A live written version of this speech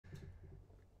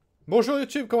Bonjour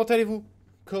YouTube, comment allez-vous?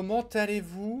 Comment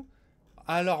allez-vous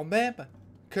alors même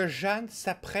que Jeanne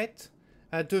s'apprête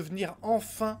à devenir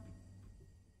enfin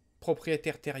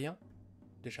propriétaire terrien,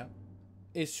 déjà,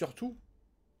 et surtout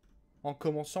en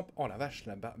commençant... Oh la vache,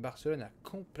 Barcelone a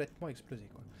complètement explosé,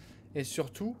 quoi. Et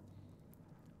surtout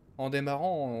en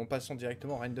démarrant, en passant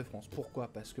directement Reine de France. Pourquoi?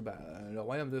 Parce que le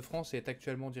royaume de France est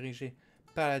actuellement dirigé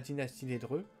par la dynastie des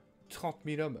Dreux. 30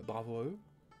 000 hommes, bravo à eux.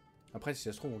 Après, si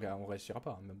ça se trouve, on réussira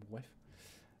pas, hein, mais bon, bref.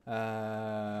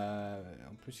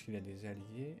 En plus, il a des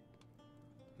alliés.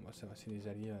 Moi, ça va, c'est des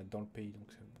alliés dans le pays,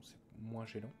 donc c'est moins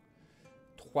gênant.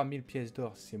 3000 pièces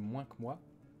d'or, c'est moins que moi.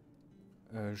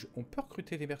 On peut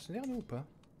recruter des mercenaires, nous, ou pas?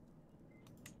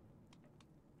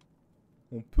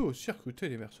 On peut aussi recruter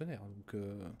des mercenaires, donc...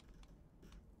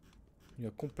 il y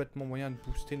a complètement moyen de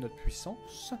booster notre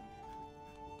puissance.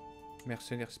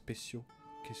 Mercenaires spéciaux.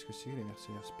 Qu'est-ce que c'est, les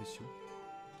mercenaires spéciaux?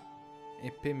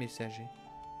 Épée messager.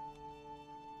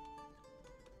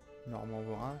 Normand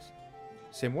Vorin.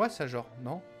 C'est moi, ça, genre,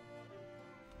 non?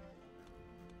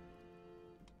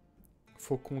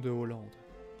 Faucon de Hollande.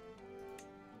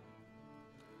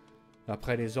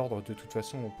 Après les ordres, de toute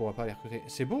façon, on pourra pas les recruter.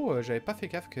 C'est beau, j'avais pas fait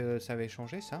gaffe que ça avait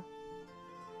changé, ça.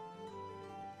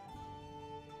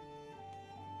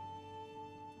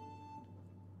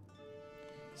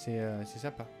 C'est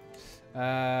sympa.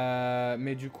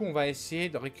 Mais du coup, on va essayer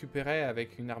de récupérer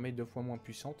avec une armée 2 fois moins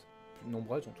puissante, plus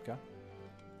nombreuse en tout cas,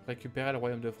 récupérer le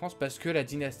royaume de France parce que la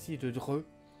dynastie de Dreux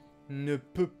ne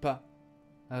peut pas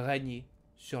régner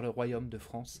sur le royaume de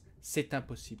France. C'est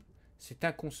impossible. C'est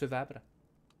inconcevable.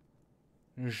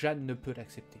 Jeanne ne peut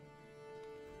l'accepter.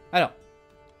 Alors,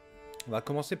 on va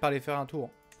commencer par les faire un tour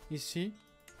ici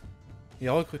et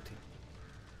recruter.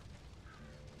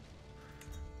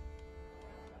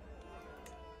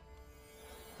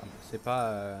 Ah bon, c'est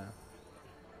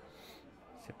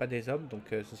pas des hommes, donc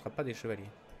ce sera pas des chevaliers.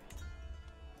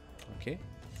 Ok.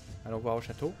 Allons voir au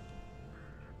château.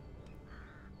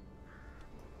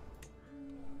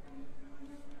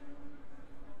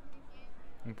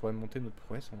 On pourrait monter notre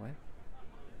prouesse en vrai.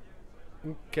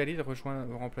 Ou Khalid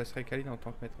remplacerait Khalid en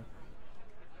tant que maître.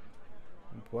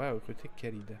 On pourrait recruter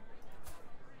Khalid.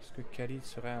 Est-ce que Khalid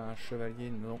serait un chevalier?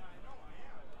 Non.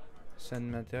 Ça ne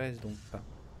m'intéresse donc pas.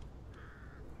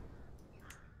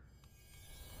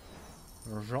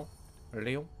 Jean,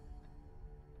 Léon.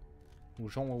 Ou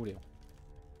Jean ou Léon.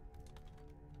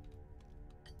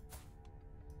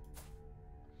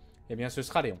 Eh bien ce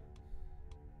sera Léon.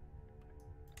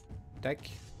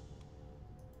 Tac.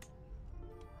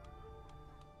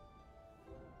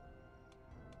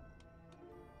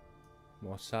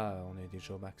 Bon ça, on est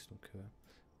déjà au max, donc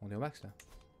on est au max là.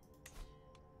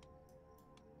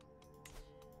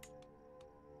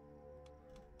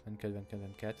 « 24, 24,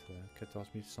 24, 14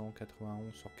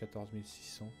 191 sur 14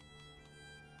 600.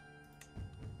 On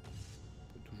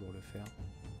peut toujours le faire.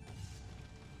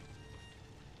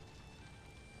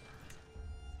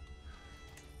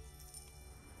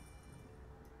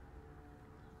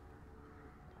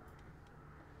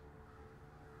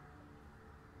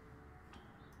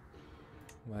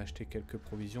 On va acheter quelques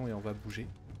provisions et on va bouger.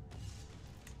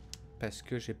 Parce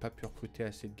que j'ai pas pu recruter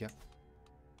assez de gars.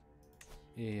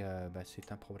 Et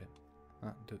c'est un problème.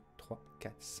 1, 2, 3,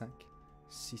 4, 5,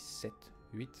 6, 7,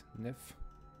 8, 9.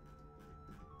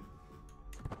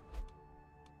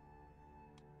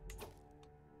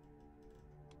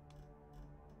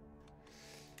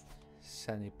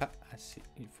 Ça n'est pas assez.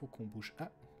 Il faut qu'on bouge. Ah,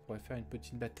 on pourrait faire une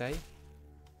petite bataille.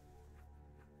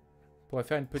 On pourrait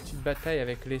faire une petite bataille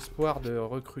avec l'espoir de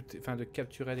recruter, enfin de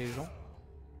capturer des gens.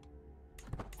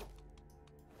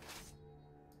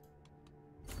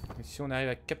 Et si on arrive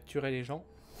à capturer les gens,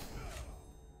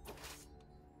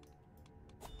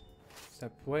 ça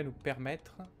pourrait nous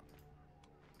permettre...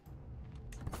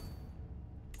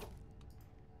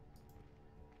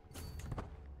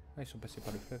 Ah, ils sont passés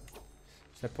par le fleuve.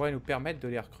 Ça pourrait nous permettre de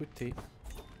les recruter.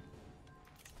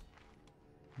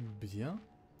 Bien.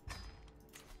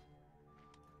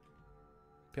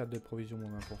 Perte de provisions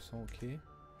moins 20%, ok.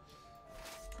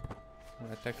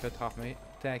 On attaque notre armée.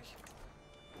 Tac.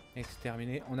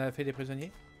 Exterminé. On a fait des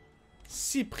prisonniers?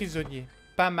 6 prisonniers.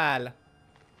 Pas mal.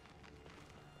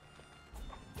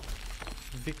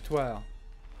 Victoire.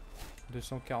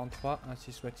 243,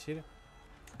 ainsi soit-il.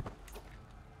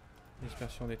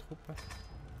 Dispersion des troupes.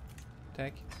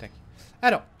 Tac, tac.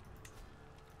 Alors,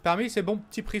 parmi ces bons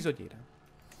petits prisonniers là,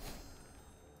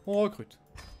 on recrute.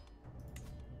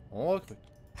 On recrute.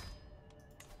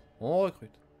 On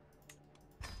recrute.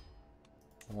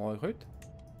 On recrute.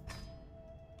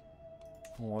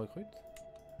 On recrute.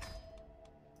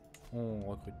 On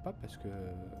recrute pas parce que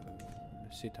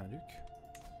c'est un duc.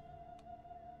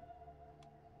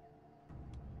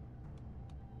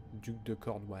 Duc de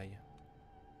Cornouailles.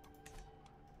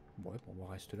 Ouais, bon, on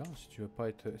reste là. Si tu veux pas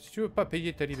être, si tu veux pas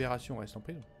payer ta libération, reste en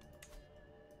prison.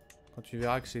 Quand tu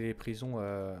verras que c'est les prisons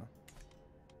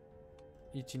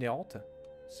itinérantes,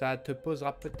 ça te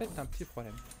posera peut-être un petit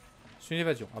problème. C'est une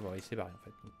évasion. Ah bon, il s'est barré en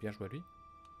fait. Donc bien joué à lui.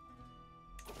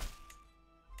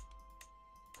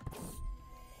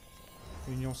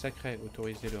 Union sacrée,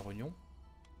 autoriser leur union.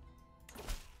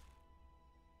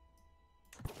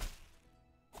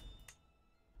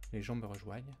 Les gens me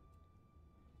rejoignent.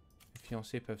 Les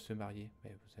fiancés peuvent se marier.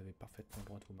 Mais vous avez parfaitement le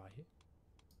droit de vous marier.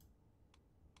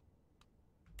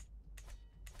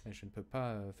 Mais je ne peux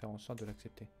pas faire en sorte de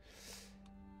l'accepter.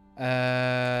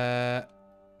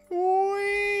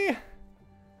 Oui.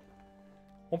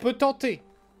 On peut tenter.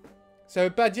 Ça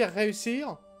veut pas dire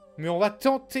réussir. Mais on va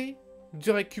tenter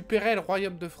de récupérer le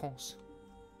royaume de France.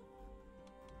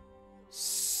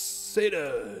 C'est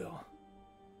l'heure.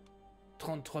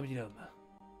 33 000 hommes.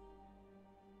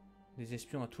 Des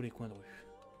espions à tous les coins de rue.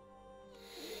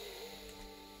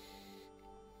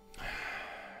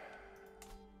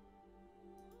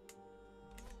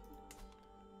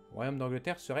 Le royaume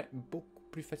d'Angleterre serait beaucoup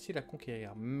plus facile à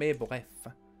conquérir. Mais bref.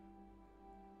 De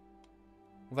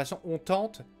toute façon, on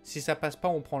tente. Si ça passe pas,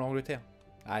 on prend l'Angleterre.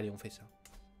 Allez, on fait ça.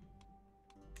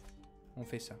 On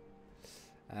fait ça.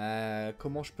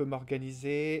 Comment je peux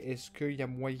m'organiser? Est-ce qu'il y a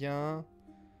moyen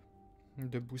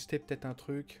de booster peut-être un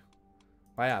truc?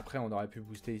 Ouais, après, on aurait pu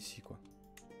booster ici, quoi.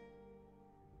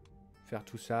 Faire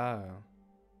tout ça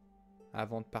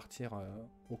avant de partir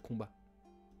au combat.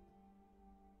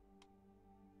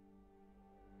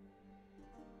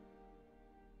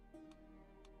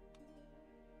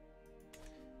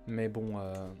 Mais bon,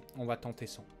 on va tenter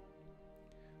sans.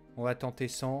 On va tenter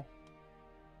sans.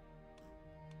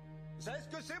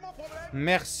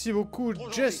 Merci beaucoup,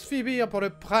 Just Phoebe, pour le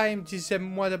Prime, 10e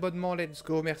mois d'abonnement. Let's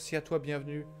go. Merci à toi,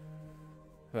 bienvenue.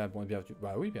 Bon, bienvenue.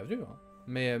 Bah oui, bienvenue. Hein.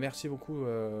 Mais merci beaucoup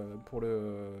pour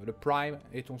le Prime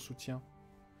et ton soutien.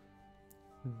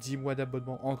 10 mois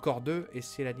d'abonnement. Encore 2 et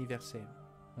c'est l'anniversaire.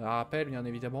 Rappel, bien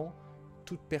évidemment,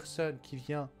 toute personne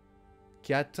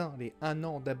qui atteint les 1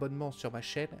 an d'abonnement sur ma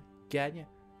chaîne gagne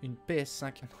une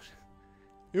PS5.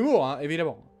 Humour, hein,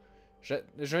 évidemment.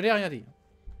 Je n'ai rien dit.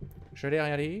 Je n'ai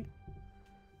rien dit.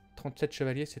 37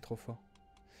 chevaliers, c'est trop fort.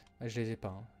 Je les ai pas,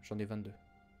 hein. J'en ai 22.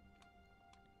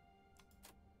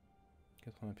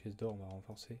 80 pièces d'or, on va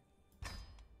renforcer.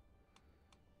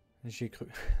 J'y ai cru.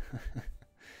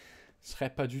 Ce serait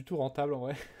pas du tout rentable en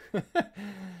vrai.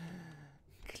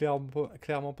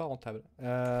 Clairement pas rentable.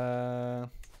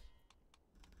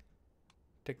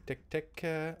 Tac, tac, tac.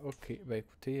 Ok, bah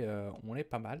écoutez, on est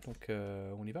pas mal, donc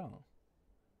on y va. Hein.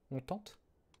 On tente.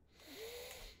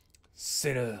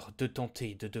 C'est l'heure de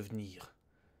tenter de devenir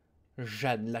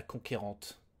Jeanne la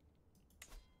Conquérante.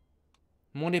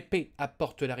 Mon épée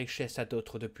apporte la richesse à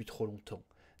d'autres depuis trop longtemps.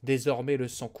 Désormais, le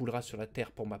sang coulera sur la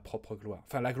terre pour ma propre gloire.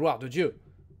 Enfin, la gloire de Dieu.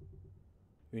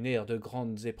 Une ère de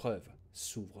grandes épreuves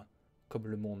s'ouvre, comme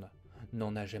le monde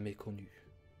n'en a jamais connu.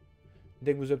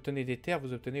 Dès que vous obtenez des terres,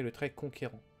 vous obtenez le trait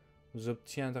conquérant. Vous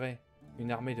obtiendrez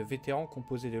une armée de vétérans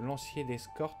composée de lanciers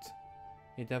d'escorte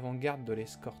et d'avant-garde de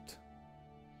l'escorte.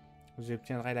 Vous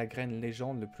obtiendrez la graine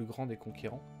légende, le plus grand des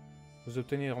conquérants. Vous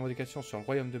obtenez une revendication sur le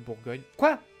royaume de Bourgogne.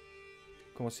 Quoi?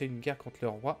 Commencez une guerre contre le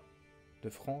roi de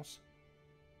France.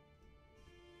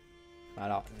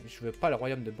 Alors, je veux pas le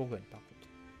royaume de Bourgogne, par contre.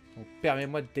 Donc,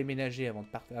 permets-moi de déménager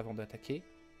avant d'attaquer.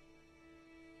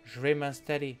 Je vais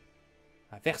m'installer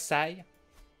à Versailles.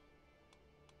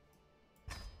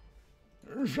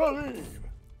 J'arrive.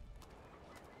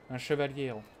 Un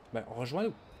chevalier. Ben,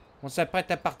 rejoins-nous. On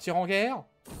s'apprête à partir en guerre.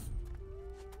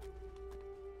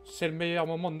 C'est le meilleur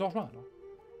moment de nous rejoindre.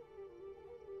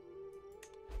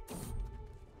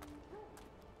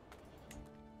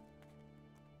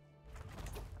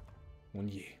 On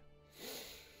y est.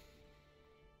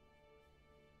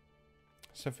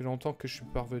 Ça fait longtemps que je suis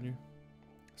pas revenu.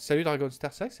 Salut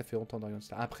Dragonstar, c'est vrai que ça fait longtemps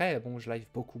Dragonstar. Après, bon, je live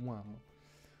beaucoup moins. Hein.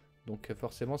 Donc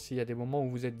forcément, s'il y a des moments où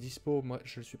vous êtes dispo, moi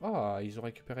je le suis pas. Ah, ils ont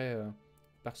récupéré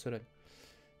Barcelone.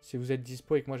 Si vous êtes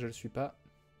dispo et que moi je le suis pas,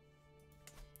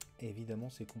 évidemment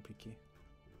c'est compliqué.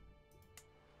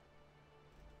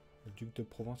 Le duc de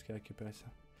Provence qui a récupéré ça.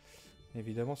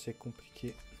 Évidemment c'est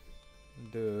compliqué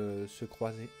de se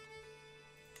croiser.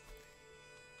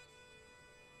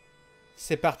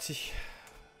 C'est parti.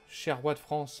 Cher roi de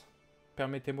France,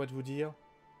 permettez-moi de vous dire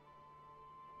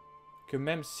que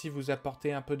même si vous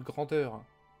apportez un peu de grandeur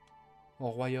au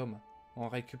royaume en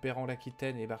récupérant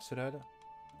l'Aquitaine et Barcelone,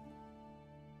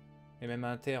 et même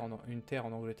une terre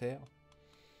en Angleterre,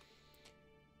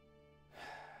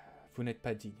 vous n'êtes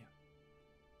pas digne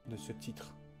de ce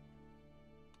titre.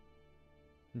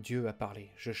 Dieu a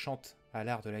parlé. Je chante à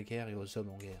l'art de la guerre et aux hommes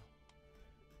en guerre.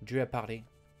 Dieu a parlé.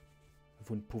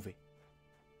 Vous ne pouvez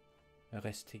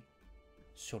rester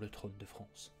sur le trône de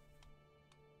France.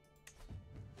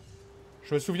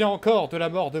 Je me souviens encore de la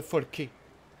mort de Folquet.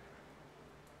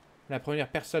 La première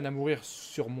personne à mourir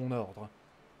sur mon ordre.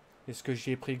 Est-ce que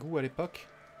j'y ai pris goût à l'époque?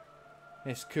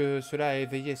 Est-ce que cela a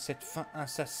éveillé cette faim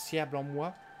insatiable en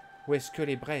moi? Ou est-ce que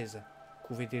les braises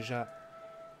couvaient déjà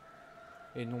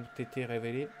et n'ont été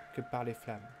révélées que par les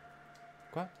flammes?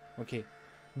 Quoi? Ok.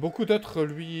 Beaucoup d'autres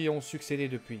lui ont succédé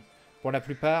depuis. Pour la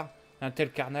plupart, un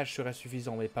tel carnage serait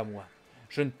suffisant, mais pas moi.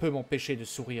 Je ne peux m'empêcher de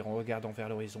sourire en regardant vers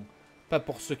l'horizon. Pas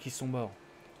pour ceux qui sont morts.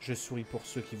 Je souris pour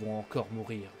ceux qui vont encore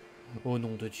mourir. Au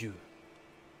nom de Dieu.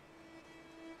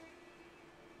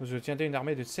 Vous obtiendrez une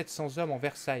armée de 700 hommes en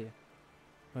Versailles.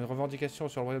 Une revendication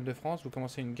sur le royaume de France. Vous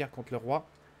commencez une guerre contre le roi.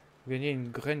 Vous gagnez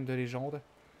une graine de légende.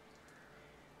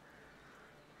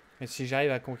 Et si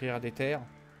j'arrive à conquérir des terres,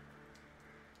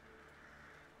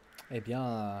 eh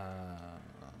bien,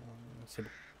 c'est bon.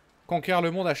 Conquérir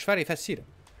le monde à cheval est facile.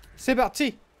 C'est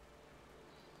parti!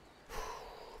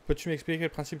 Peux-tu m'expliquer le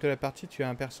principe de la partie? Tu as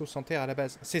un perso sans terre à la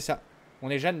base. C'est ça. On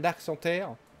est Jeanne d'Arc sans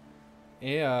terre.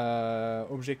 Et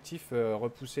objectif,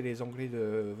 repousser les Anglais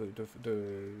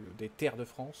des terres de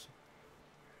France.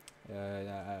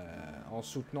 En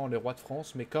soutenant le roi de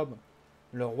France. Mais comme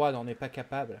le roi n'en est pas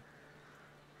capable,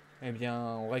 eh bien,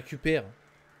 on récupère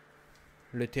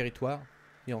le territoire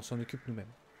et on s'en occupe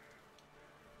nous-mêmes.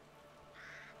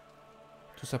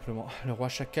 Tout simplement. Le roi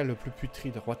chacal le plus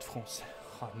putride, roi de France.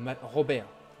 Oh,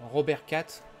 Robert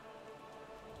IV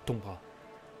tombera.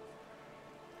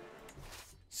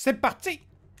 C'est parti!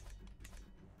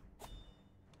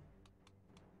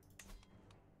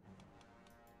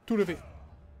 Tout lever.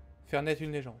 Faire naître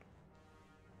une légende.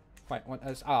 Ouais,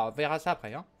 on verra ça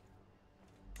après, hein.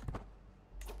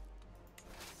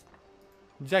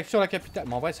 Direction la capitale.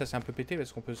 Mais en vrai, ça c'est un peu pété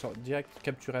parce qu'on peut direct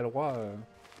capturer le roi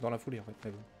dans la foulée, en fait.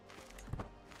 Mais bon.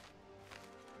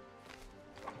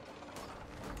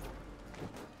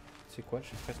 C'est quoi?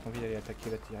 J'ai presque envie d'aller attaquer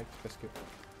là direct parce que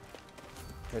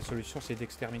la solution c'est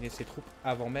d'exterminer ses troupes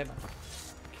avant même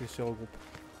qu'ils se regroupent.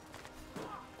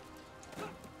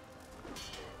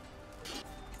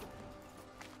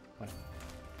 Voilà.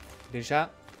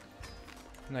 Déjà,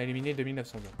 on a éliminé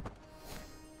 2900 hommes.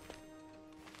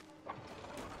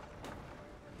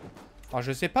 Alors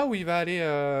je sais pas où il va aller.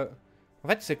 En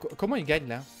fait, c'est comment il gagne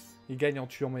là? Il gagne en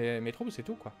tuant mes troupes, c'est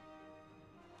tout quoi.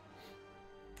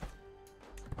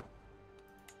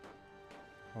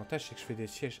 L'avantage c'est que je fais des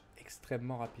sièges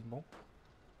extrêmement rapidement.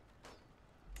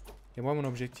 Et moi mon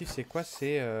objectif c'est quoi?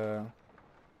 C'est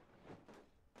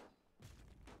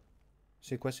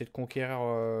quoi? C'est de conquérir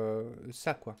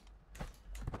ça quoi.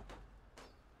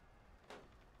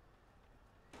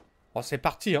 Bon c'est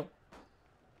parti hein.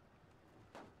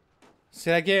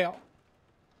 C'est la guerre.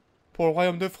 Pour le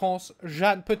royaume de France.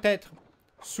 Jeanne peut-être.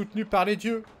 Soutenue par les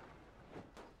dieux.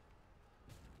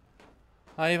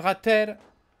 Arrivera-t-elle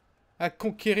à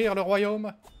conquérir le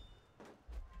royaume?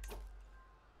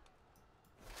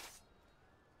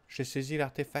 J'ai saisi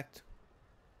l'artefact.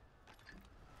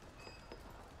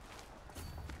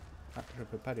 Ah, je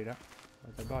peux pas aller là. On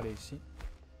va d'abord aller ici.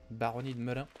 Baronnie de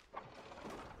Melun.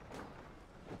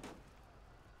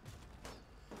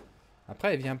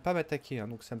 Après, elle vient pas m'attaquer, hein,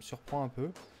 donc ça me surprend un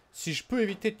peu. Si je peux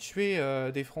éviter de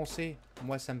tuer des Français,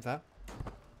 moi ça me va.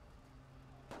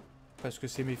 Parce que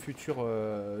c'est mes futurs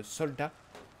soldats.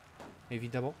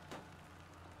 Évidemment.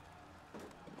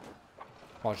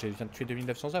 Bon, je viens de tuer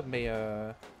 2900 hommes, mais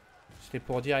c'était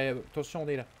pour dire attention, on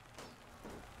est là.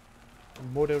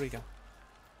 Molo, les gars.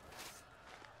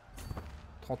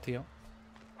 31.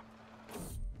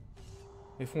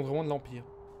 Effondrement de l'Empire.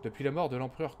 Depuis la mort de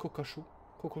l'empereur Kokochou,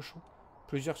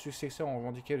 plusieurs successeurs ont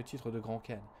revendiqué le titre de Grand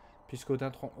Khan.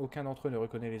 Puisqu'aucun d'entre eux ne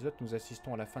reconnaît les autres, nous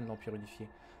assistons à la fin de l'Empire unifié.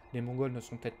 Les Mongols ne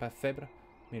sont peut-être pas faibles,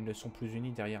 mais ils ne sont plus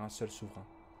unis derrière un seul souverain.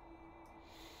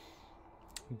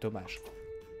 Dommage.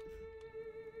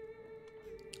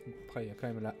 Après, il y a quand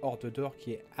même la Horde d'Or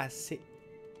qui est assez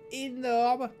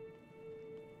énorme.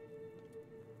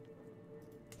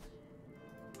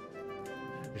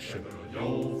 J'aime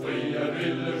l'oignon, feuille à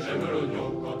l'huile, j'aime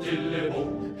l'oignon quand il est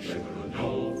beau. J'aime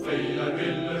l'oignon, feuille à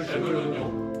l'huile, j'aime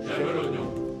l'oignon, j'aime l'oignon.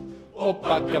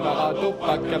 Opa camarade,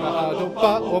 opa camarade,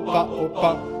 opa, opa,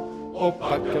 opa.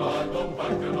 Opa camarade, opa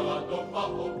camarade, opa,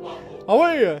 opa. Ah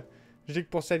oui! Je dis que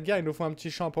pour cette guerre, il nous faut un petit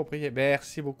chant approprié.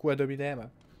 Merci beaucoup à Dominem.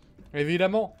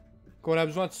 Évidemment qu'on a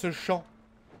besoin de ce chant.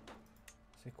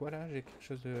 C'est quoi là? J'ai quelque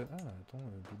chose de... Ah, attends,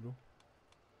 bibelot.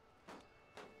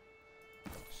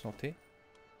 Santé.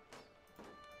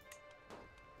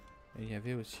 Et il y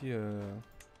avait aussi...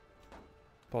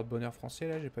 Porte-bonheur français,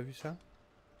 là, j'ai pas vu ça.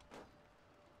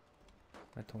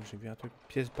 Attends, j'ai vu un truc.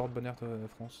 Pièce porte-bonheur de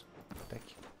France.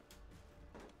 Tac.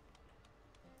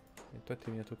 Et toi, t'es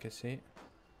bientôt cassé.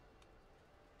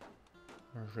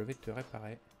 Je vais te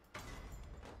réparer.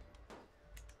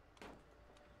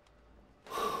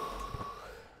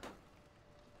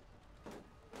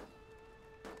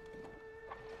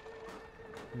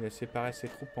 Il a séparé ses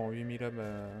troupes en 8000 hommes.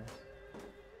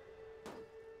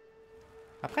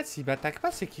 Après, s'il m'attaque pas,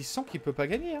 c'est qu'il sent qu'il peut pas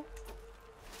gagner. Hein.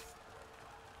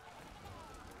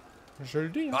 Je le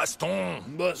dis. Hein. Baston!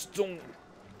 Baston!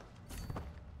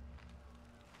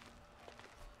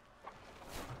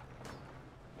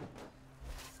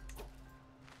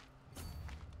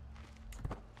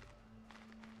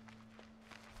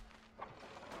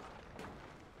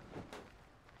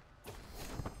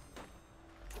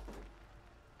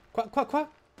 Quoi?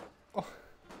 Oh.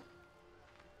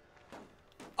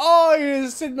 Oh, il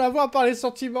essaie de m'avoir par les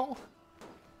sentiments.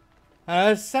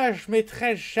 Ça, je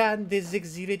mettrai Jeanne des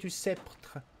exilés du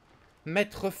sceptre.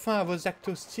 Mettre fin à vos actes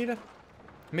hostiles.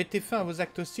 Mettez fin à vos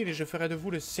actes hostiles et je ferai de vous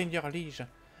le seigneur lige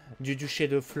du duché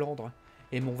de Flandre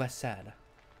et mon vassal.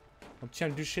 Obtient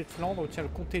le duché de Flandre, obtient le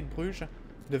comté de Bruges,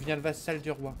 devient le vassal du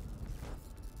roi.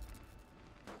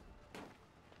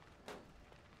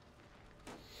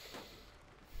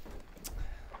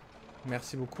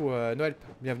 Merci beaucoup, Noël.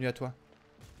 Bienvenue à toi.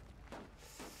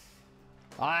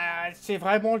 Ah, c'est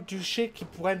vraiment le duché qui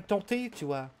pourrait me tenter, tu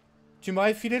vois. Tu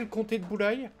m'aurais filé le comté de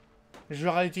Boulogne,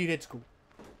 j'aurais dit let's go.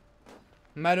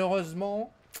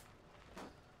 Malheureusement,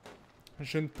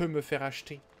 je ne peux me faire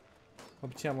acheter.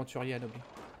 Obtient aventurier anobli.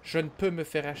 Je ne peux me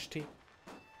faire acheter.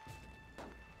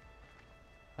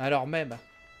 Alors même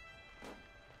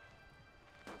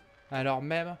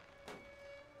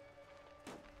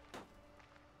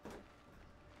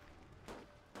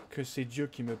que c'est Dieu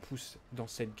qui me pousse dans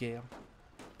cette guerre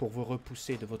pour vous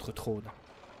repousser de votre trône.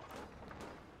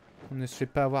 On ne se fait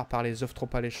pas avoir par les offres trop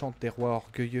alléchantes des rois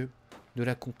orgueilleux de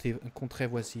la contrée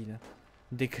voisine.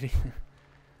 Décline.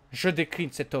 Je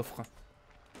décline cette offre.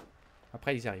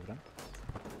 Après, ils arrivent là.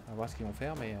 On va voir ce qu'ils vont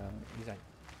faire, mais ils arrivent.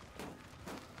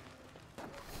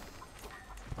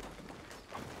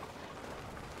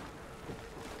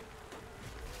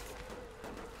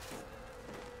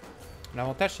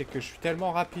 L'avantage, c'est que je suis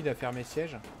tellement rapide à faire mes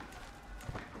sièges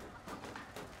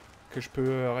que je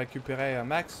peux récupérer un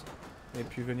max et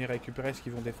puis venir récupérer ce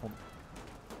qu'ils vont défendre.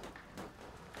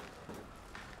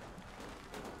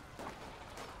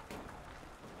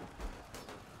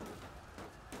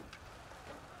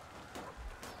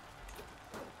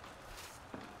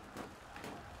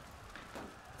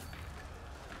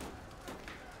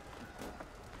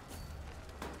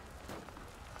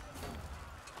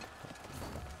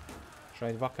 J'ai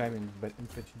envie de voir quand même une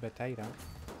petite bataille là.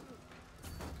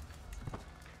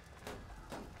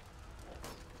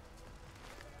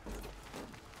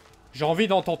 J'ai envie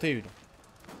d'en tenter une.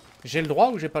 J'ai le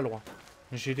droit ou j'ai pas le droit?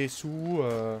 J'ai des sous.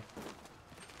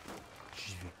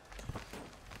 J'y vais.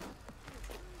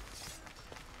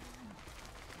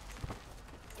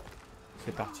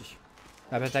 C'est parti.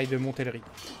 La bataille de Montellerie.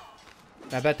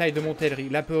 La bataille de Montellerie.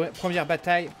 La première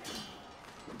bataille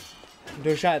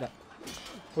de Jeanne.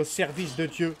 Au service de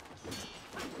Dieu.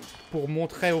 Pour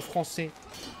montrer aux Français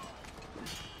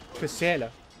que c'est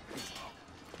elle.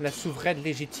 La souveraine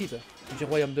légitime du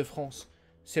royaume de France.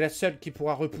 C'est la seule qui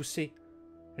pourra repousser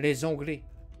les Anglais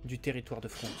du territoire de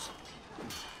France.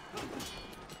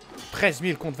 13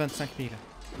 000 contre 25 000.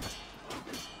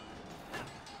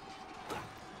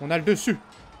 On a le dessus.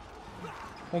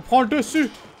 On prend le dessus.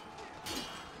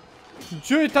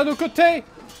 Dieu est à nos côtés.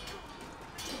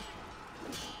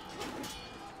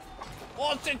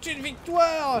 Oh, c'est une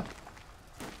victoire.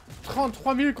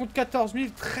 33 000 contre 14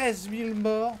 000. 13 000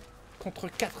 morts contre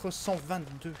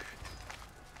 422.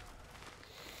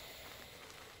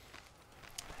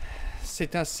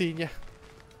 C'est un signe.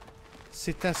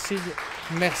 C'est un signe.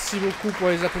 Merci beaucoup pour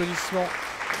les applaudissements.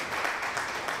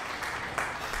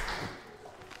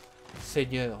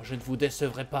 Seigneur, je ne vous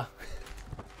décevrai pas.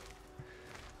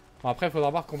 Bon, après, il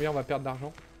faudra voir combien on va perdre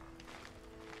d'argent.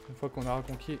 Une fois qu'on a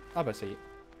reconquis... Ah bah ça y est.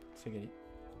 C'est gagné.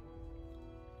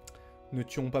 Ne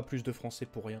tuons pas plus de Français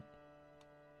pour rien.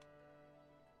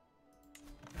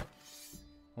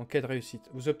 Enquête réussite.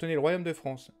 Vous obtenez le royaume de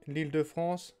France, l'île de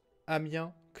France,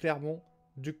 Amiens, Clermont,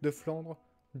 duc de Flandre,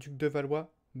 duc de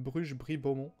Valois, Bruges, Brie,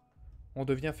 Beaumont. On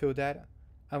devient féodal,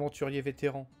 aventurier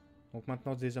vétéran. Donc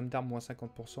maintenant des hommes d'armes moins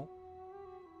 50%.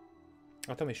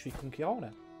 Attends, mais je suis conquérant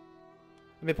là.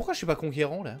 Mais pourquoi je suis pas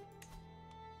conquérant là?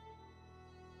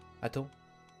 Attends.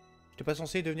 J'étais pas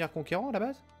censé devenir conquérant à la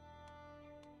base?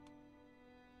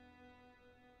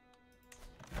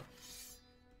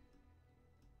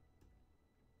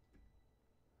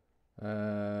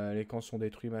 bâtiments sont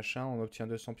détruits, machin. On obtient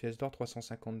 200 pièces d'or,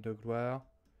 350 de gloire.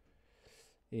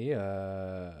 Et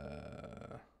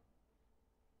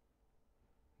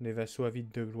les vassaux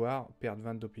avides de gloire perdent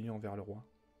 20 d'opinion envers le roi.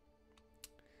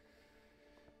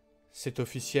 C'est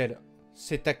officiel,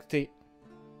 c'est acté.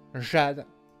 Jeanne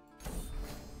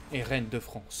est reine de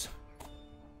France.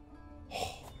 Oh.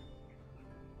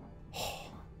 Oh.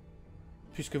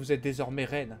 Puisque vous êtes désormais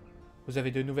reine, vous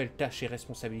avez de nouvelles tâches et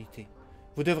responsabilités.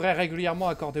 Vous devrez régulièrement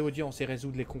accorder audience et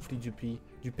résoudre les conflits du pays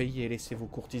et laisser vos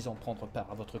courtisans prendre part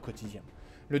à votre quotidien.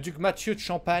 Le duc Mathieu de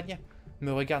Champagne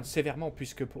me regarde sévèrement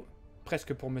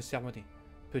presque pour me sermonner.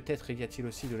 Peut-être y a-t-il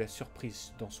aussi de la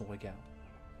surprise dans son regard.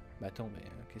 Bah attends, mais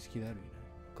qu'est-ce qu'il a lui là?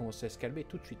 Il commence à se calmer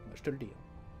tout de suite, moi je te le dis.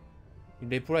 Il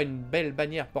déploie une belle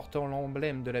bannière portant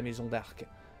l'emblème de la maison d'Arc.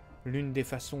 L'une des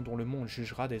façons dont le monde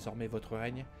jugera désormais votre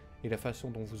règne et la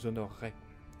façon dont vous honorerez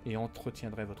et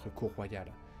entretiendrez votre cour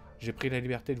royale. J'ai pris la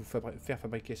liberté de vous faire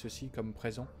fabriquer ceci comme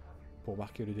présent pour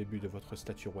marquer le début de votre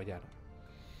statut royal.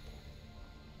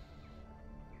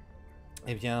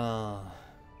 Eh bien,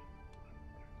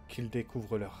 qu'ils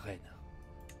découvrent leur reine,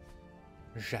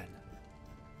 Jeanne.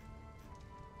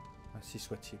 Ainsi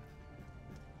soit-il.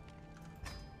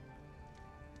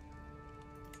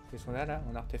 Qu'est-ce qu'on a là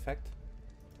en artefact?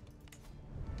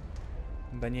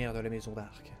 Une bannière de la maison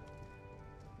d'Arc.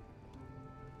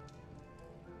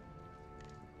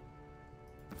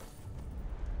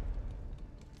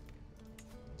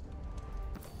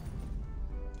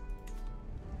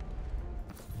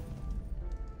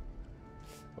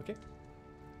 Ok.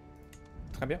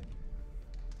 Très bien.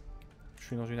 Je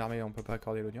suis dans une armée, on peut pas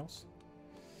accorder l'audience.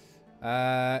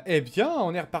 Eh bien,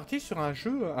 on est reparti sur un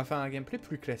jeu, enfin un gameplay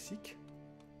plus classique.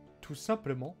 Tout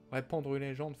simplement, répandre une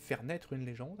légende, faire naître une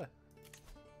légende.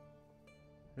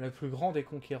 Le plus grand des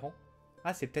conquérants.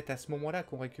 Ah, c'est peut-être à ce moment-là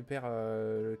qu'on récupère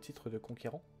le titre de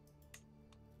conquérant.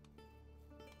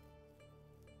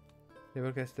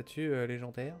 Évoque la statue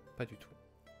légendaire? Pas du tout.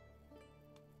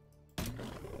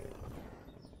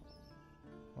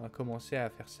 On va commencer à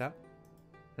faire ça.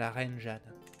 La reine Jeanne.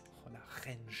 Oh, la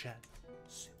reine Jeanne.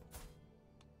 C'est bon.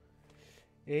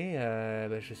 Et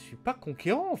bah, je suis pas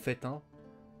conquérant en fait, hein.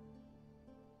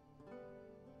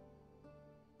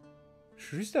 Je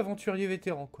suis juste aventurier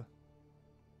vétéran, quoi.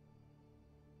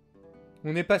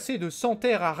 On est passé de 100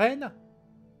 terres à reine,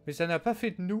 mais ça n'a pas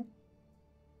fait de nous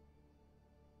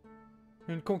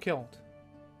une conquérante.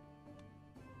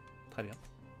 Très bien.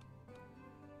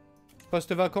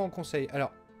 Poste vacant en conseil.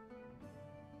 Alors,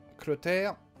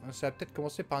 Clotaire, ça va peut-être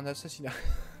commencer par un assassinat.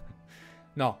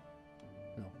 Non.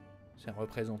 Non. C'est un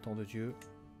représentant de Dieu.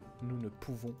 Nous ne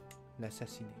pouvons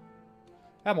l'assassiner.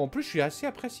 Ah, mais en plus, je suis assez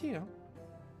apprécié, hein.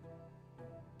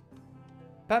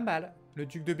 Pas mal. Le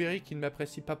duc de Berry qui ne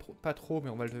m'apprécie pas trop, mais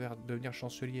on va le faire devenir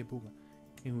chancelier, boum.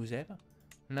 Il nous aime.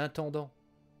 L'intendant,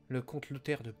 le comte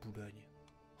Luther de Boulogne.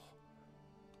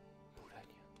 Oh. Boulogne.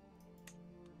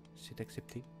 C'est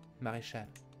accepté. Maréchal.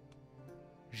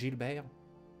 Gilbert.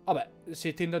 Oh bah,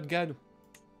 c'était notre gars, nous.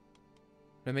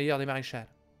 Le meilleur des maréchals.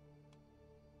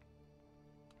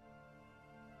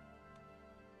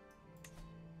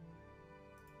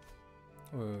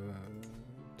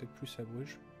 Peut-être plus à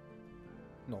Bruges.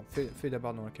 Non, fais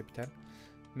d'abord dans la capitale.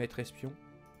 Maître espion.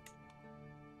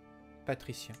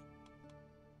 Patricien.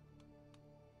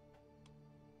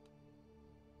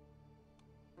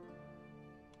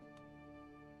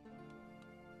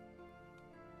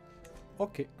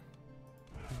 Ok.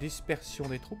 Dispersion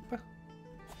des troupes.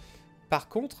 Par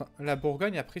contre, la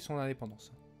Bourgogne a pris son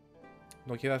indépendance.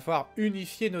 Donc il va falloir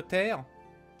unifier nos terres.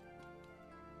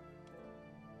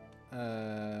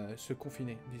 Se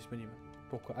confiner, disponible.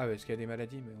 Pourquoi? Ah, parce qu'il y a des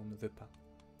maladies, mais on ne veut pas.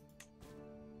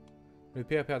 Le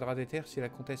père perdra des terres si la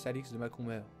comtesse Alix de Mâcon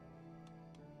meurt.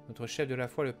 Notre chef de la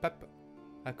foi, le pape,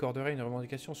 accorderait une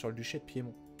revendication sur le duché de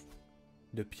Piémont.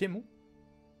 De Piémont?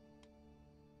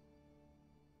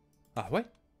 Ah ouais?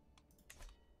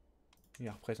 Il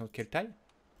représente quelle taille?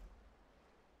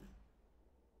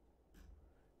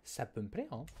 Ça peut me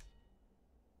plaire, hein.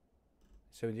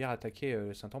 Ça veut dire attaquer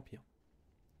le Saint-Empire.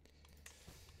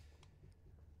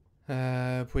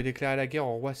 Vous pouvez déclarer la guerre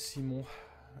au roi Simon.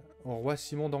 Au roi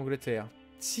Simon d'Angleterre.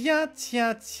 Tiens,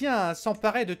 tiens, tiens,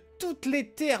 s'emparer de toutes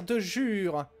les terres de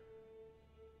Jure.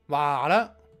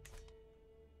 Voilà.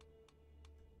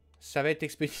 Ça va être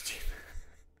expéditif.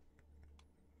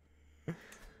 On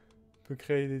peut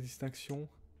créer des distinctions.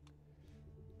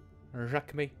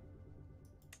 Jacques May.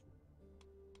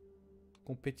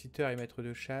 Compétiteur et maître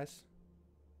de chasse.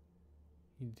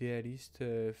 Idéaliste,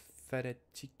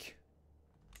 fanatique.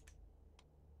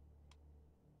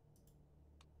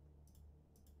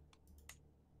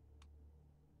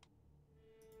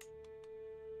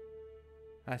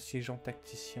 Assiégeant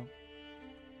tacticien.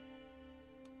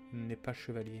 Il n'est pas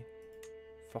chevalier.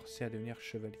 Forcé à devenir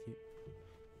chevalier.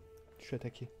 Je suis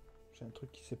attaqué. J'ai un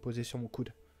truc qui s'est posé sur mon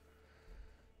coude.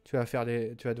 Tu vas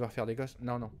devoir faire des gosses.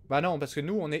 Non, non. Bah non, parce que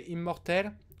nous, on est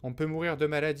immortels. On peut mourir de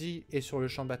maladie et sur le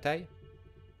champ de bataille.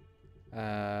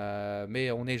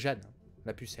 Mais on est Jeanne,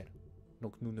 la pucelle.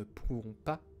 Donc nous ne pouvons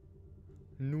pas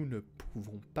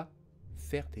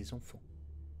faire des enfants.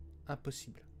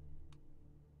 Impossible.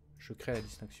 Je crée la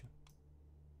distinction.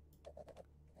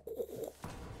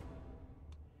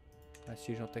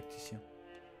 Assiégeant tacticien.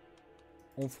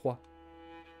 On froid.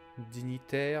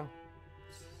 Dignitaire.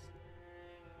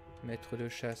 Maître de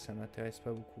chasse, ça m'intéresse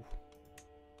pas beaucoup.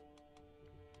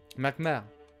 Macmar.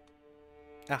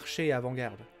 Archer et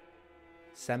avant-garde.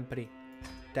 Ça me plaît.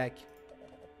 Tac.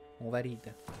 On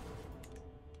valide.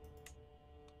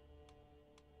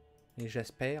 Et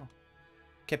Jasper.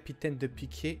 Capitaine de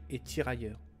piquet et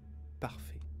tirailleur.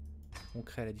 Parfait. On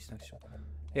crée la distinction.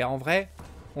 Et en vrai,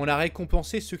 on a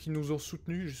récompensé ceux qui nous ont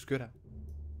soutenus jusque-là.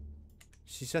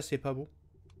 Si ça, c'est pas beau.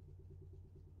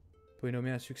 Vous pouvez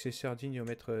nommer un successeur digne au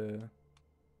maître...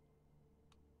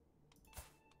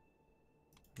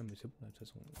 Non mais c'est bon, de toute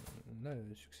façon, on a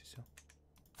le successeur.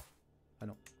 Ah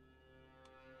non.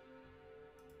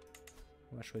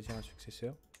 On va choisir un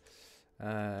successeur.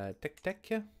 Tac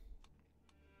tac.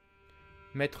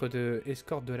 Maître de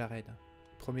escorte de la reine.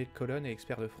 Premier de colonne et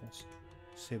expert de France.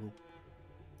 C'est beau.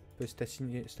 On peut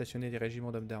stationner des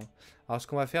régiments d'hommes d'armes. Alors ce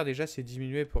qu'on va faire déjà, c'est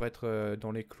diminuer pour être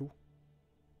dans les clous.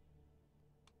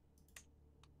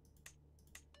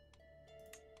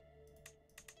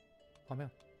 Oh merde.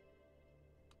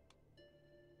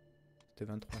 C'était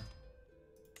 23.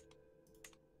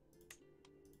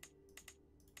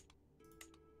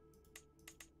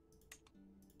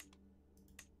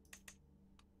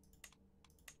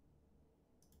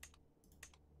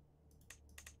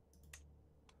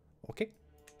 Ok.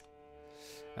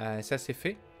 Ça c'est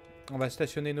fait. On va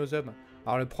stationner nos hommes.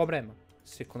 Alors le problème,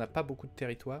 c'est qu'on n'a pas beaucoup de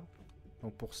territoire.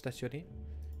 Donc pour stationner,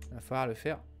 il va falloir le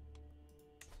faire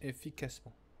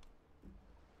efficacement.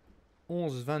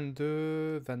 11,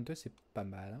 22... 22 c'est pas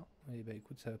mal. Hein. Et bah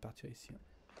écoute, ça va partir ici. Hein.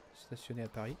 Stationner à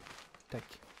Paris. Tac.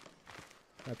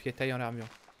 La piétaille en armure.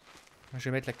 Je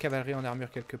vais mettre la cavalerie en armure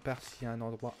quelque part s'il y a un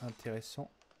endroit intéressant.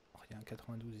 Oh, il y a un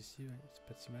 92 ici, ouais, c'est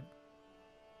pas si mal.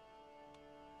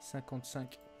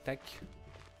 55, tac.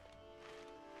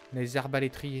 Les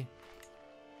arbalétriers.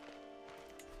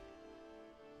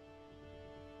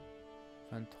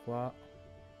 23.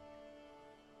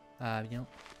 Ah, bien.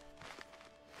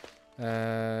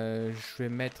 Je vais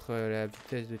mettre la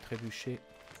vitesse de trébucher.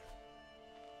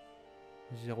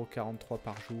 0,43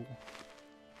 par jour.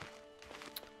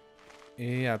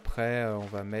 Et après, on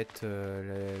va mettre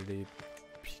les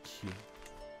piquiers.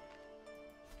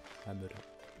 À Melun.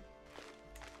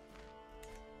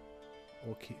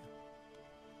 Ok.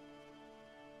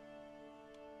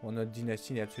 Bon, notre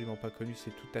dynastie n'est absolument pas connue,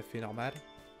 c'est tout à fait normal.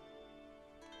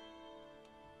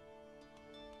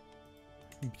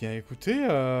 Bien écoutez,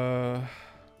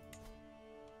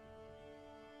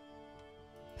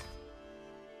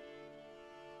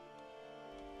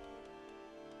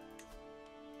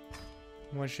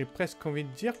 moi j'ai presque envie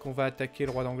de dire qu'on va attaquer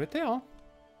le roi d'Angleterre, hein.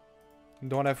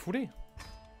 Dans la foulée.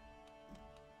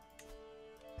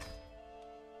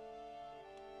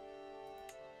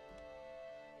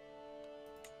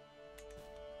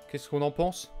 Qu'est-ce qu'on en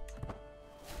pense?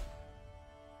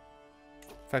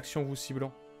 Faction vous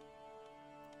ciblant.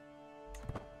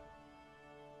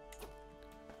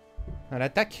 À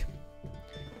l'attaque.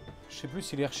 Je sais plus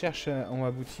si les recherches ont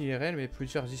abouti IRL, mais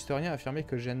plusieurs historiens affirmaient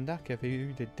que Jeanne d'Arc avait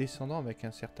eu des descendants avec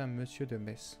un certain monsieur de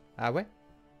Metz. Ah ouais?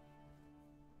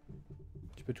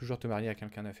 Tu peux toujours te marier à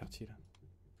quelqu'un d'infertile.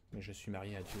 Mais je suis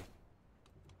marié à Dieu.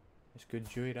 Est-ce que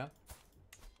Dieu est là?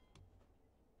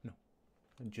 Non.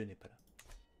 Dieu n'est pas là.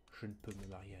 Je ne peux me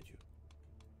marier à Dieu.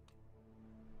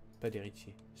 Pas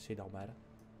d'héritier, c'est normal.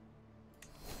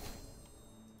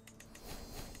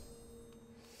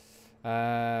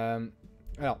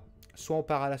 Alors, soit on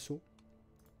part à l'assaut.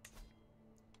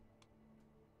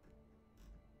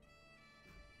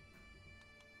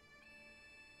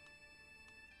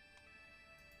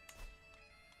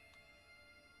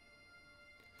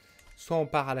 Soit on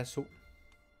part à l'assaut.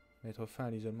 Mettre fin à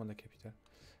l'isolement de la capitale.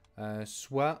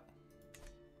 Soit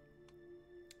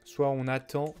on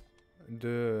attend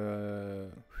de...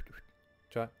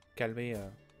 tu vois, calmer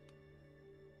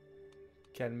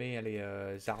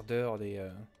les ardeurs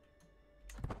des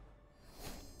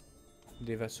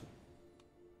vassaux.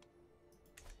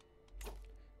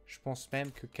 Je pense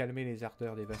même que calmer les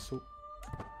ardeurs des vassaux,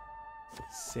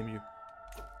 c'est mieux.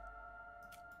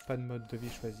 Pas de mode de vie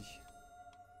choisi.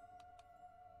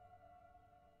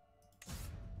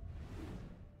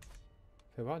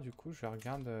 Fais voir, du coup, je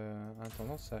regarde. En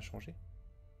attendant, ça a changé.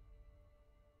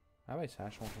 Ah ouais, ça a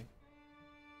changé.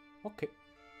 Ok.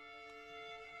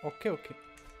 Ok, ok.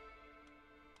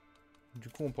 Du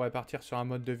coup, on pourrait partir sur un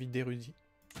mode de vie d'érudit.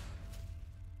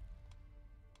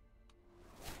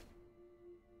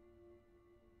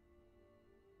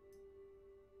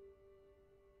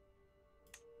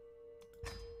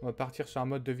 On va partir sur un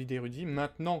mode de vie d'érudit.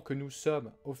 Maintenant que nous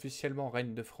sommes officiellement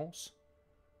reine de France,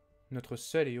 notre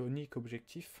seul et unique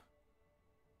objectif,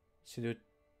 c'est de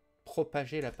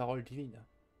propager la parole divine.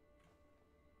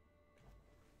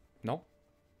 Non?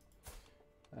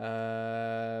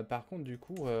 Par contre, du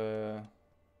coup, on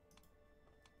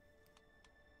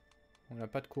n'a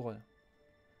pas de couronne.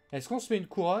 Est-ce qu'on se met une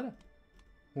couronne?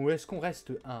 Ou est-ce qu'on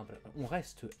reste humble? On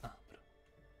reste humble.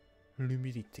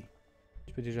 L'humilité.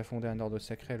 Tu peux déjà fonder un ordre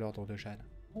sacré à l'ordre de Jeanne.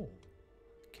 Oh,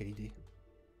 quelle idée.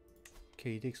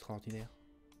 Quelle idée extraordinaire.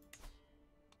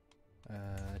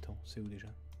 Attends, c'est où déjà?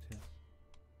 C'est là.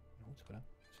 Non, c'est pas là.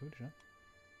 C'est où déjà?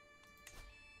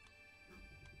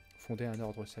 Fonder un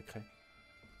ordre sacré.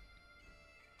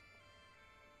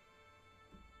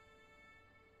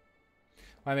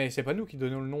 Ouais, mais c'est pas nous qui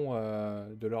donnons le nom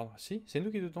de l'ordre. Si, c'est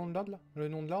nous qui donnons l'ordre là? Le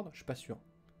nom de l'ordre? Je suis pas sûr.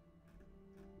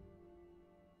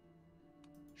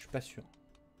 Je suis pas sûr.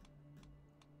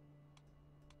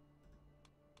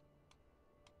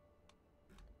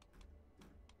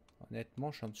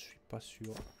 Honnêtement, je ne suis pas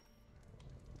sûr.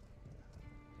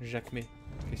 Jacquemet.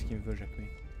 Qu'est-ce qu'il me veut, Jacquemet?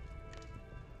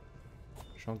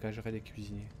 J'engagerai des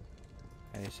cuisiniers.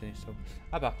 Allez, c'est ça.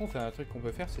 Ah, par contre, un truc qu'on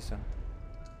peut faire, c'est ça.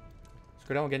 Parce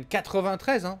que là, on gagne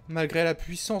 93, hein. Malgré la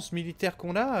puissance militaire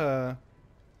qu'on a.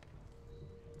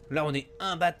 Là, on est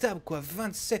imbattable, quoi.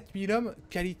 27 000 hommes,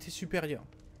 qualité supérieure.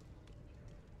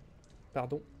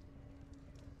 Pardon.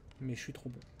 Mais je suis trop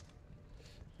bon.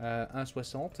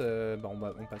 1,60. Bah,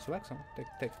 on passe au axe, hein. Tac,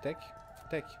 tac, tac.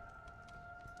 Tac.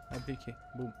 Appliqué.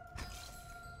 Boum.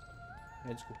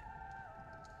 Let's go.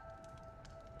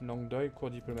 Langue d'oeil,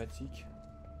 cours diplomatique.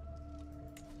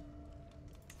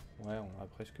 Ouais, on a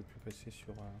presque pu passer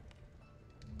sur...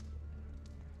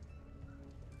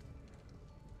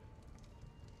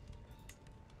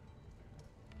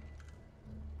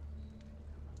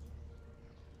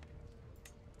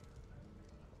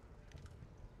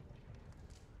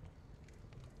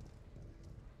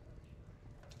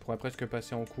 On pourrait presque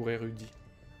passer en cours érudit.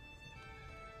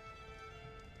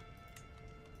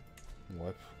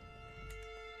 Ouais.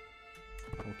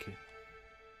 Ok.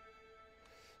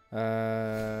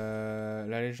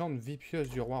 La légende vie pieuse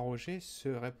du roi Roger se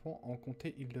répand en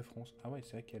comté Île-de-France. Ah ouais,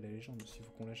 c'est vrai qu'il y a la légende aussi, il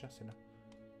faut qu'on la gère celle-là.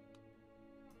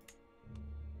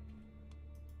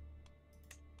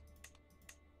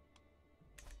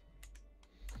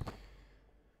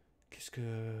 Qu'est-ce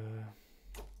que...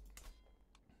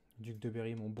 Duc de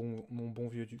Berry, mon bon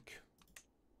vieux duc.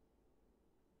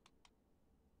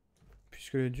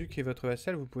 Puisque le duc est votre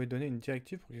vassal, vous pouvez donner une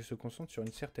directive pour qu'il se concentre sur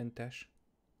une certaine tâche.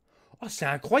 Oh, c'est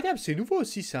incroyable, c'est nouveau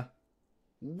aussi ça.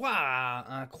 Waouh,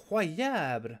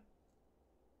 incroyable.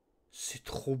 C'est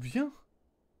trop bien.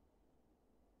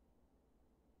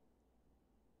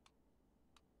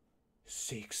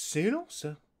 C'est excellent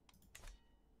ça.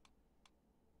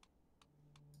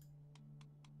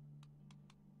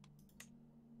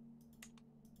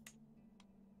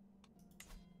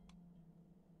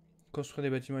 Construire des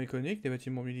bâtiments iconiques, des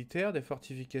bâtiments militaires, des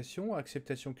fortifications,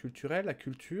 acceptation culturelle, la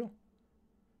culture.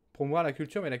 Promouvoir la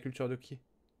culture, mais la culture de qui?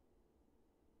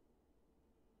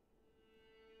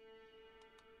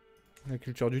 La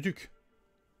culture du duc.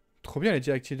 Trop bien les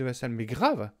directives de vassal, mais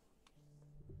grave.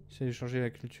 C'est de changer la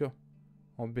culture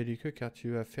en belliqueux car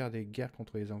tu vas faire des guerres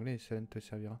contre les Anglais et cela ne te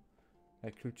servira.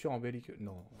 La culture en belliqueux.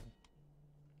 Non.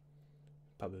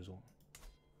 Pas besoin.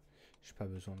 J'ai pas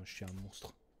besoin, je suis un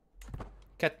monstre.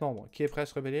 4 membres. Qui est prêt à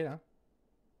se rebeller là?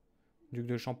 Duc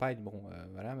de Champagne, bon,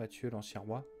 voilà, Mathieu, l'ancien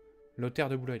roi. Lothaire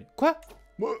de Boulogne. Quoi?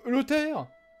 Lothaire?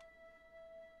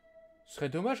 Ce serait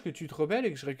dommage que tu te rebelles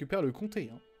et que je récupère le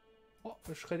comté. Hein. Oh,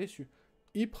 je serais déçu.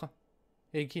 Ypres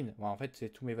et Guine. Bon, en fait, c'est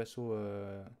tous mes vassaux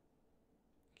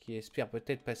qui espèrent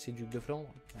peut-être passer duc de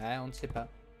Flandre. Ouais, on ne sait pas.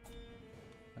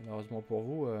 Malheureusement pour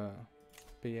vous,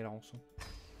 payez la rançon.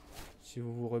 Si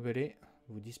vous vous rebellez,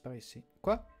 vous disparaissez.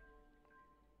 Quoi?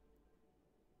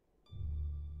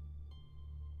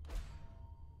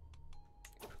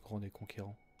 Plus grand des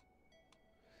conquérants.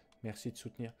 Merci de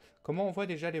soutenir. Comment on voit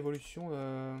déjà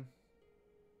l'évolution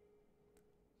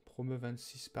Promeut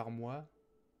 26 par mois.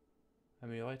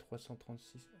 Améliorer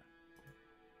 336.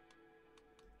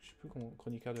 Je sais plus comment...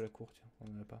 Chroniqueur de la cour, tiens, on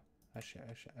n'en a pas.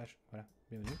 Voilà,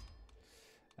 bienvenue.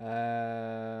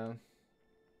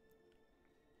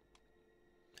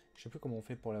 Je sais plus comment on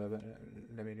fait pour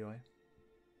l'améliorer.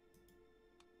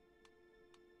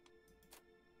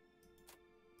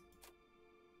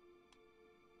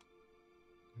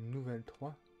 Nouvelle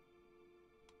 3.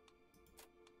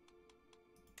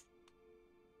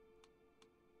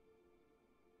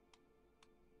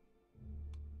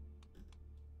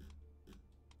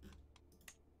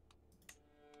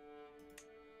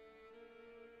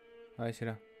 Ouais, c'est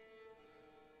là.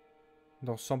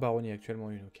 Dans 100 baronnies, actuellement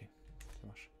une, ok. Ça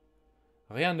marche.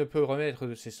 Rien ne peut remettre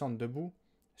de ses cendres debout.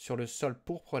 Sur le sol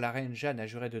pourpre, la reine Jeanne a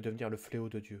juré de devenir le fléau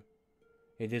de Dieu.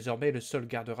 Et désormais, le sol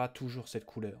gardera toujours cette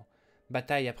couleur.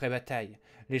 Bataille après bataille,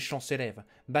 les chants s'élèvent.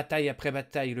 Bataille après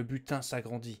bataille, le butin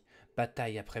s'agrandit.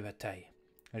 Bataille après bataille.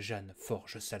 Jeanne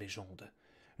forge sa légende.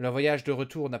 Leur voyage de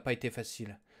retour n'a pas été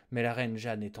facile, mais la reine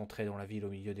Jeanne est entrée dans la ville au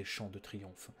milieu des chants de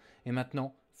triomphe. Et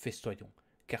maintenant, festoyons,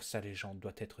 car sa légende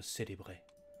doit être célébrée.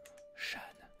 Jeanne.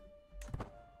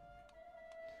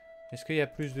 Est-ce qu'il y a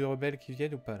plus de rebelles qui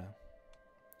viennent ou pas là?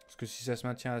 Parce que si ça se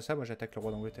maintient à ça, moi j'attaque le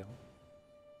roi d'Angleterre.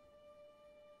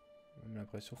 J'ai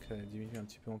l'impression que ça diminue un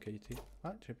petit peu en qualité.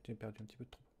 Ah, j'ai perdu un petit peu de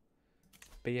trop.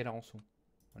 Payer la rançon.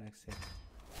 On accepte.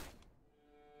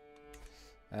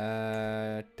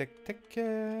 Tac tac.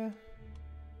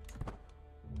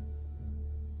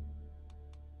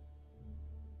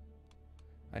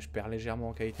 Ah, je perds légèrement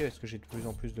en qualité parce que j'ai de plus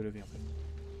en plus de levier en fait.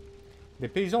 Les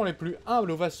paysans les plus humbles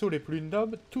aux vassaux les plus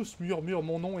nobles, tous murmurent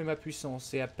mon nom et ma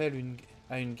puissance et appellent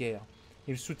à une guerre.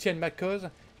 Ils soutiennent ma cause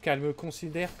car ils me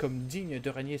considèrent comme digne de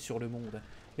régner sur le monde.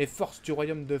 Les forces du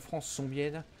royaume de France sont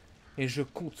miennes et je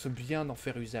compte bien en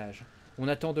faire usage. On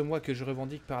attend de moi que je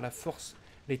revendique par la force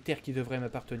les terres qui devraient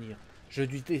m'appartenir.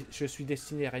 Je suis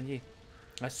destiné à régner,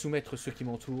 à soumettre ceux qui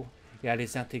m'entourent et à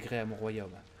les intégrer à mon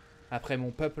royaume. Avec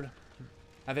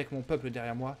mon peuple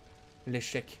derrière moi,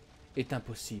 l'échec est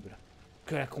impossible.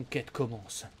 Que la conquête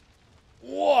commence.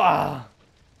 Wouah!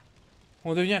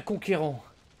 On devient conquérant.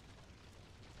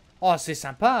 Oh, c'est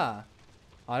sympa!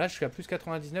 Alors là, je suis à plus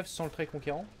 99 sans le trait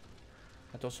conquérant.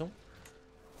 Attention.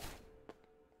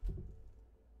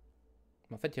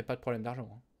 En fait, il n'y a pas de problème d'argent.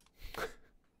 Hein.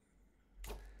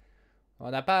 On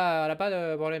n'a pas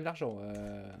de problème d'argent,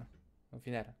 au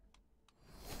final.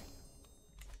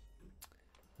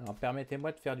 Alors,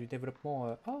 permettez-moi de faire du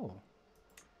développement... Oh!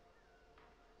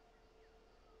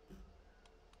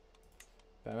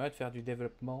 Permettez-moi de faire du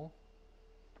développement...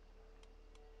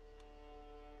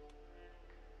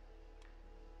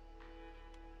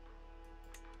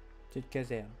 Petite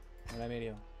caserne, on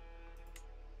l'améliore.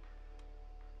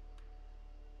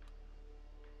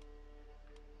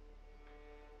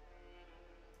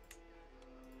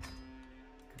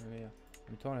 En même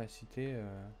temps, la cité,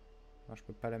 non, je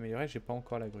peux pas l'améliorer, j'ai pas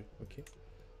encore la grue. Ok,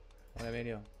 on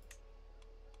l'améliore.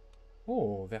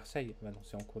 Oh, Versailles. Bah non,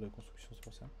 c'est en cours de construction, c'est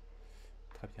pour ça.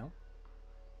 Très bien.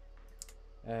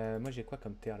 Moi, j'ai quoi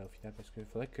comme terre là au final? Parce qu'il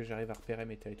faudrait que j'arrive à repérer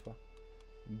mes territoires.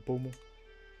 Beaumont.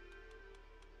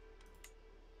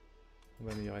 On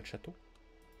va améliorer le château.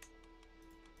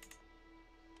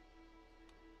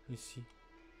 Ici.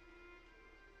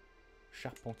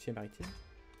 Charpentier maritime.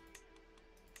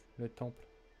 Le temple.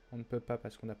 On ne peut pas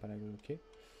parce qu'on n'a pas la grue. Ok.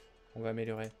 On va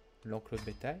améliorer l'enclos de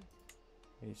bétail.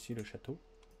 Et ici le château.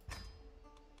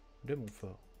 De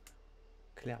Montfort.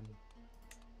 Clermont.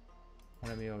 On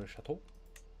améliore le château.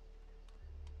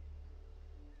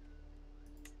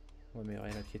 On va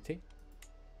améliorer la piété.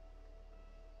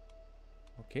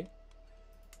 Ok.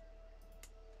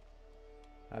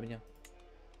 Ah bien.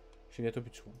 J'ai bientôt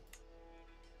plus de sous.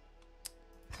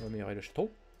 On va améliorer le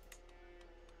château.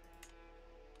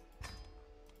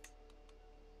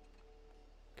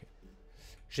 Ok.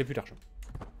 J'ai plus d'argent.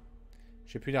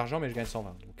 J'ai plus d'argent mais je gagne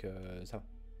 120. Donc ça va.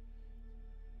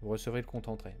 Vous recevrez le compte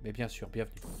entrée. Mais bien sûr,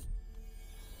 bienvenue.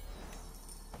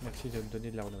 Merci de me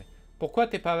donner de la renommée. Pourquoi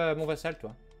t'es pas mon vassal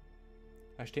toi?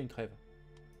 Acheter une trêve.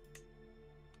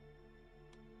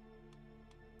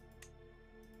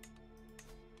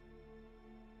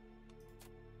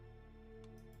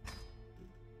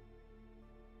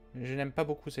 Je n'aime pas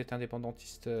beaucoup cet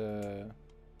indépendantiste.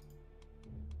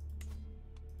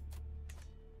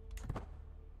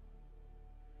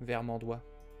 Vermandois.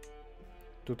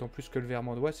 D'autant plus que le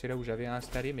Vermandois, c'est là où j'avais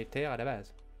installé mes terres à la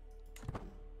base.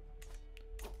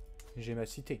 J'ai ma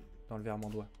cité dans le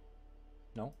Vermandois.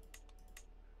 Non?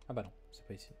 Ah bah non, c'est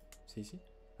pas ici. C'est ici?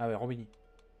 Ah ouais, Romigny.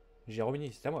 J'ai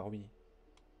Romigny, c'est à moi Romigny.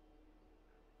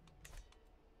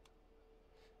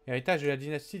 Héritage de la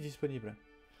dynastie disponible.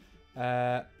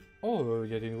 Oh, il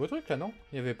y a des nouveaux trucs là, non?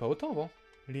 Il n'y avait pas autant avant.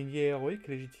 Lignée héroïque,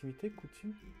 légitimité,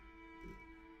 coutume.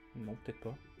 Non, peut-être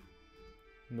pas.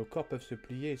 Nos corps peuvent se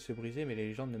plier et se briser, mais les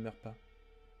légendes ne meurent pas.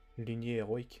 Lignée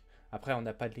héroïque. Après, on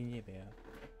n'a pas de lignée, mais...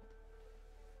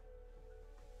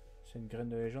 Cette graine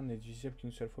de légende n'est visible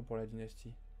qu'une seule fois pour la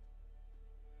dynastie.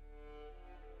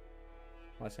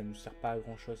 Ouais, ça ne nous sert pas à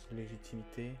grand chose.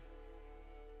 Légitimité.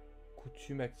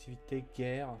 Coutume, activité,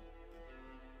 guerre.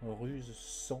 Ruse,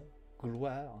 sang,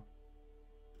 gloire.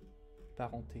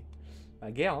 Parenté.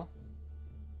 Bah, guerre, hein.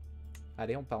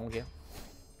 Allez, on part en guerre.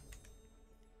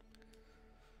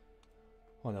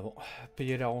 En avant.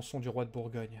 Payer la rançon du roi de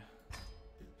Bourgogne.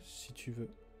 Si tu veux.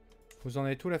 Vous en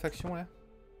avez tout, la faction, là?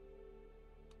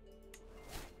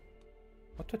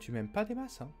 Oh, toi, tu m'aimes pas des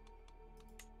masses, hein?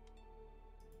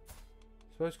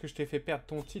 C'est pas parce que je t'ai fait perdre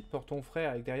ton titre pour ton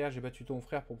frère et que derrière, j'ai battu ton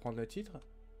frère pour prendre le titre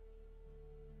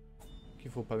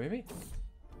qu'il faut pas m'aimer.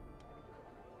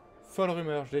 Folle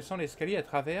rumeur. Je descends l'escalier à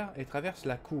travers et traverse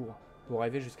la cour pour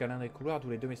arriver jusqu'à l'un des couloirs d'où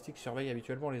les domestiques surveillent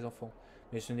habituellement les enfants.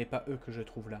 Mais ce n'est pas eux que je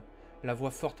trouve là. La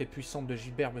voix forte et puissante de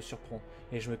Gilbert me surprend,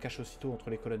 et je me cache aussitôt entre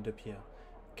les colonnes de pierre.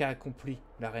 Qu'a accompli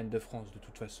la reine de France, de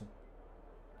toute façon?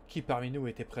 Qui parmi nous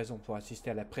était présent pour assister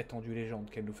à la prétendue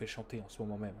légende qu'elle nous fait chanter en ce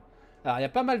moment même? Alors, il y a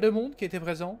pas mal de monde qui était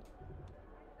présent.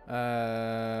 Bah,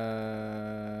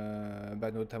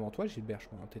 notamment toi, Gilbert, je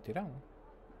crois. T'étais là, hein.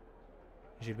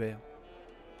 Gilbert.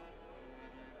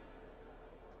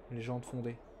 Légende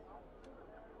fondée.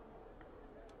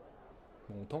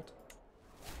 Bon, on tente.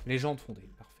 Légende fondée,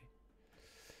 parfait.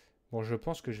 Bon, je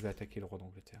pense que je vais attaquer le roi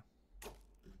d'Angleterre.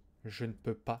 Je ne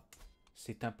peux pas.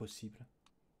 C'est impossible.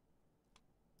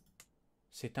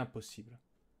 C'est impossible.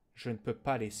 Je ne peux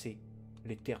pas laisser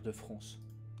les terres de France.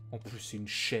 En plus, c'est une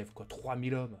chèvre, quoi.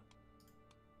 3000 hommes.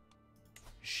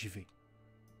 J'y vais.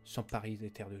 Sans pari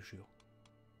des terres de jure.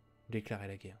 Déclarer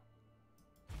la guerre.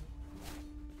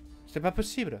 C'est pas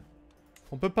possible.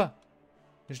 On peut pas.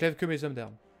 Je lève que mes hommes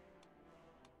d'armes.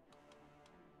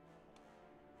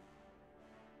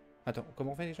 Attends,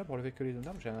 comment on fait déjà pour lever que les hommes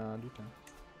d'armes? J'ai un doute là.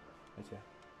 Ah, tiens.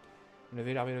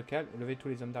 Lever l'armée locale, lever tous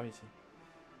les hommes d'armes ici.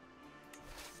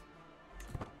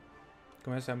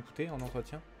 Combien ça va me coûter en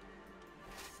entretien?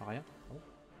 Rien. Bon.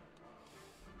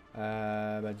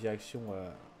 Bah, direction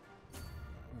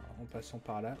en passant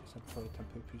par là, ça pourrait être un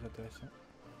peu plus intéressant.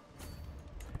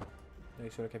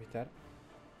 Direction la capitale.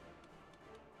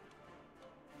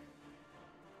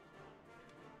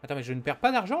 Attends, mais je ne perds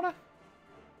pas d'argent là?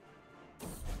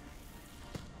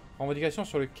 Revendication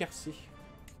sur le Quercy.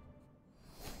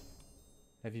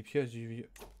 La vie pieuse du vieux.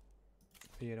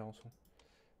 Payer la rançon.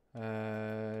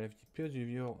 La vie pieuse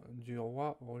du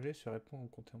roi Roger se répond au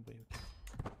comté en brio.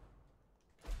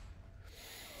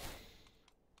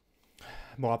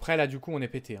 Bon, après là, du coup, on est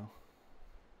pété. Hein.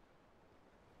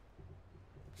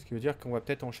 Ce qui veut dire qu'on va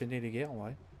peut-être enchaîner les guerres en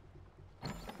vrai.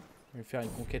 On va faire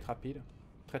une conquête rapide.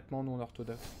 Traitement non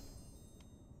orthodoxe.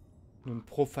 Nous ne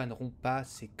profanerons pas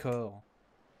ces corps.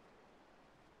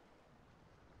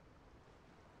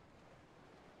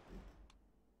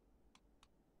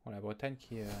 Bon, la Bretagne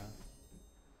qui n'est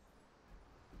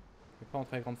pas en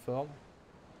très grande forme.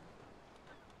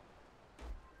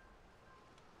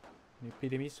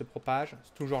 L'épidémie se propage.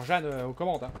 C'est toujours Jeanne aux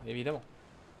commandes, hein, évidemment.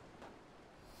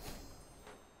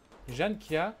 Jeanne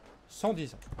qui a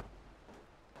 110 ans.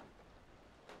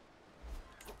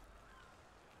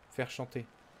 Faire chanter.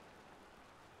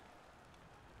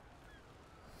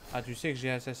 Ah, tu sais que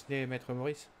j'ai assassiné Maître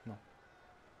Maurice? Non.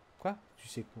 Quoi? Tu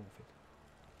sais quoi, en fait?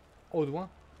 Audouin?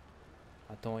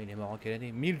 Attends, il est mort en quelle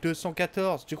année?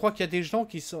 1214. Tu crois qu'il y a des gens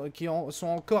qui sont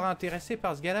encore intéressés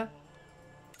par ce gars-là?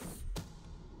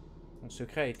 Mon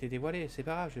secret a été dévoilé. C'est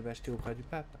pas grave, je vais m'acheter auprès du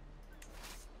pape.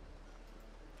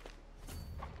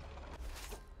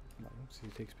 Bah, donc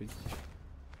c'était expéditif.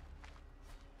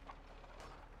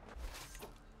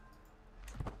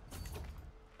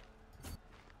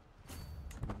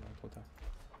 Non, trop tard.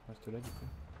 Reste là, du coup.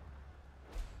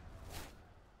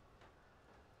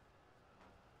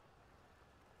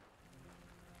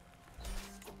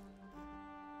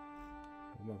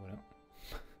 Bon bah voilà.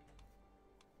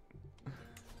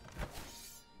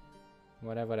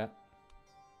 Voilà, voilà.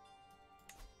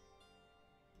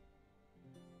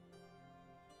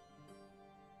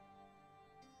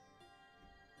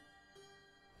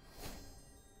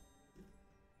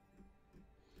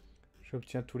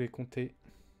 J'obtiens tous les comtés.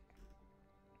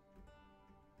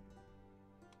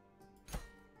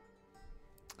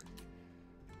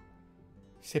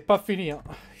 C'est pas fini, hein.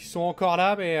 Ils sont encore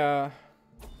là, mais...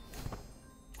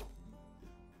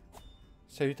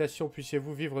 Salutations,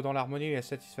 puissiez-vous vivre dans l'harmonie et la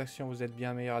satisfaction. Vous êtes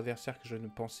bien un meilleur adversaire que je ne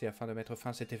pensais. Afin de mettre fin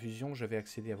à cette effusion, je vais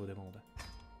accéder à vos demandes.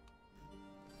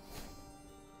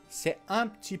 C'est un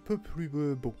petit peu plus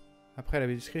beau. Après, elle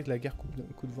avait décrit la guerre coup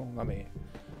de vent. Non, mais...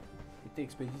 C'était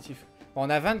expéditif. Bon, on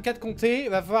a 24 comtés,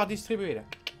 va falloir distribuer, là.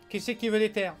 Qui c'est qui veut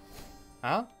des terres?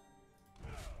 Hein?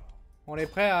 On est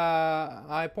prêt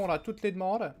à répondre à toutes les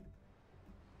demandes.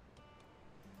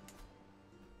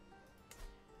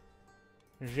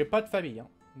 J'ai pas de famille, hein.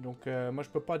 Donc, moi, je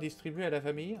peux pas distribuer à la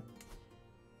famille.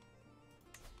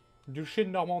 Duché de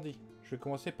Normandie. Je vais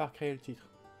commencer par créer le titre.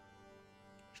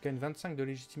 Je gagne 25 de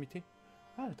légitimité.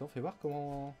 Ah, attends, fais voir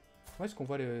comment... Où est-ce qu'on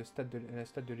voit le stade la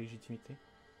stade de légitimité?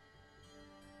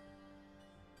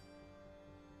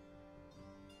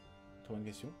 Trop bonne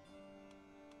question.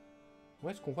 Où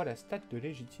est-ce qu'on voit la stade de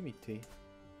légitimité?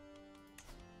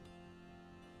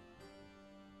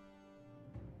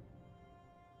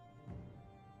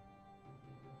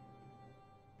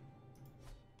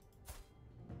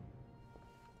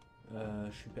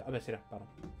 Je suis... Ah bah c'est là, pardon.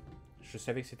 Je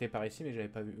savais que c'était par ici, mais j'avais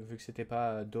pas vu. Vu que c'était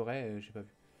pas doré, j'ai pas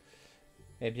vu.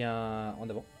 Eh bien, en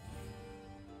avant.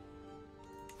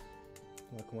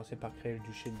 On va commencer par créer le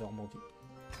duché de Normandie.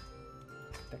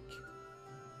 Tac.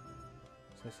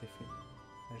 Ça c'est fait.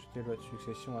 Ajouter loi de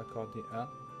succession, accorder à,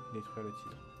 détruire le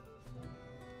titre.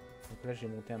 Donc là j'ai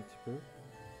monté un petit peu.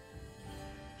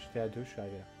 J'étais à 2, je suis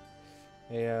arrivé là.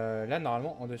 Et là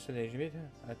normalement en deçà de la LGB,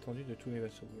 attendu de tous mes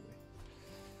vassaux. Oui,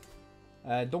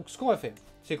 oui. Donc ce qu'on va faire,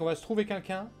 c'est qu'on va se trouver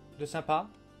quelqu'un de sympa.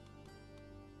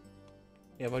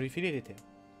 Et on va lui filer des terres.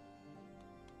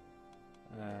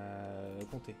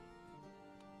 Comptez.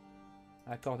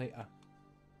 Accorder à.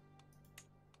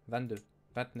 22.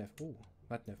 29. Oh.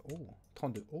 29. Oh.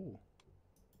 32. Oh.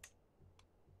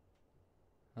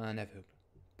 Un aveugle.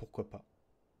 Pourquoi pas.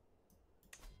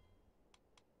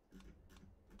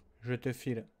 Je te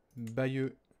file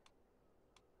Bayeux.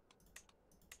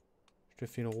 Je te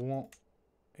file Rouen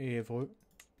et Évreux.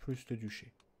 Plus le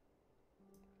duché.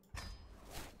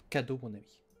 Cadeau, mon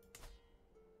ami.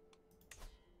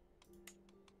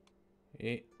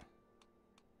 Et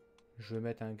je vais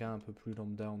mettre un gain un peu plus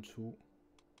lambda en dessous.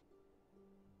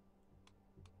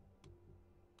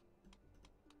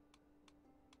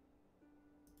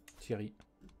 Thierry.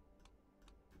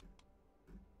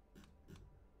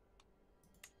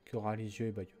 Qui aura Lisieux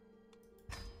et Bayeux.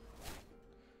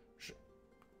 Je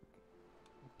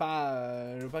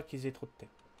veux pas qu'ils aient trop de terre.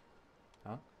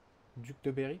 Hein? Duc de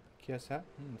Berry, qui a ça?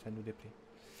 Ça nous déplaît.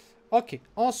 Ok,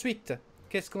 ensuite,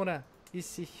 qu'est-ce qu'on a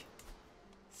ici?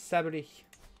 Sablé.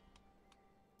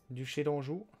 Duché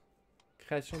d'Anjou.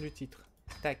 Création du titre.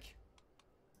 Tac.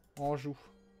 Anjou.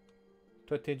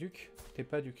 Toi, t'es duc? T'es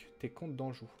pas duc. T'es comte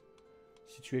d'Anjou.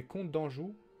 Si tu es comte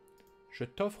d'Anjou, je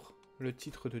t'offre le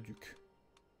titre de duc.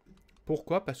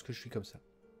 Pourquoi? Parce que je suis comme ça.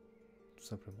 Tout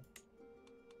simplement.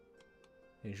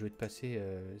 Et je vais te passer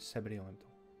Sablé en même temps.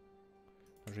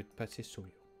 Je vais te passer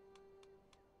Saumur.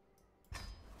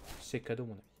 C'est cadeau,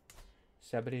 mon ami.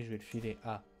 Sablé, je vais le filer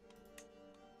à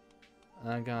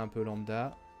un gars un peu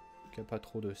lambda, qui a pas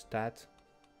trop de stats.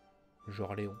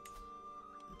 Genre Léon.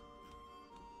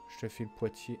 Je te file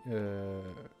Poitiers. Le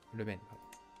Maine. Pardon.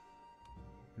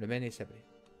 Le Maine et Sablé.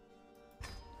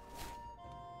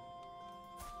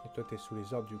 Et toi, t'es sous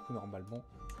les ordres, du coup, normalement.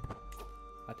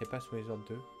 Ah, t'es pas sous les ordres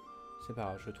 2. C'est pas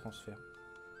grave, je transfère.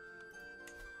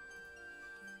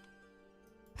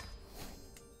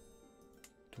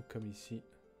 Tout comme ici.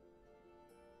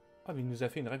 Ah, mais il nous a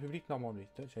fait une république normande, lui.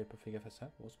 J'avais pas fait gaffe à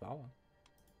ça. Bon, c'est pas grave. Hein.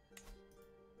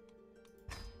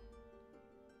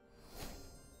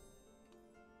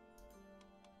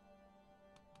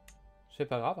 C'est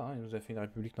pas grave, hein. Il nous a fait une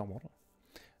république normande.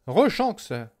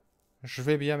 Rechanx! Je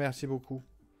vais bien, merci beaucoup.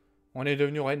 On est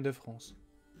devenu reine de France.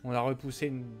 On a repoussé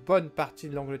une bonne partie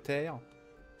de l'Angleterre.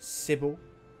 C'est beau.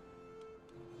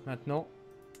 Maintenant,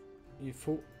 il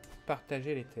faut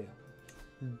partager les terres.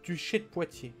 Duché de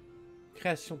Poitiers.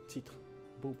 Création de titre.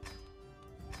 Beau.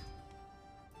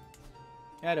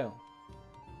 Alors,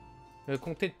 le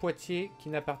comté de Poitiers qui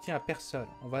n'appartient à personne.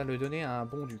 On va le donner à un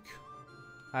bon duc.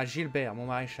 À Gilbert, mon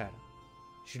maréchal.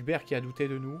 Gilbert qui a douté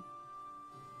de nous.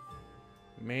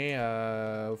 Mais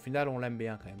au final, on l'aime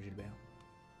bien quand même, Gilbert.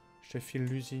 Je te file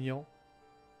Lusignan.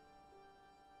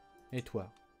 Et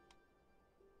toi.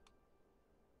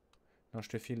 Non, je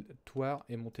te file Thouars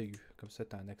et Montaigu. Comme ça,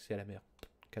 tu as un accès à la mer.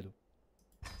 Cadeau.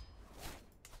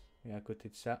 Et à côté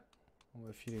de ça, on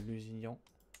va filer Lusignan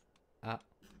à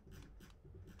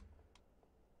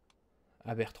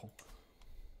Bertrand.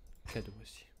 Cadeau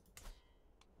aussi.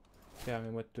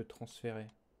 Permets-moi de te transférer.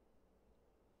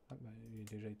 Ah bah, il a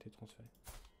déjà été transféré.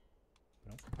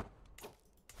 Voilà.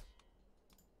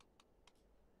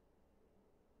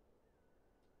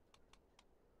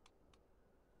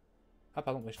 Ah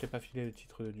pardon, mais je t'ai pas filé le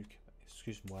titre de duc.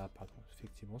 Excuse-moi, pardon.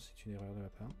 Effectivement, c'est une erreur de ma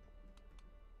part.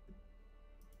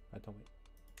 Attends, mais...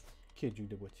 Qui est duc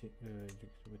de Boîtier? Duc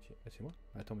de Boîtier. Ah, c'est moi?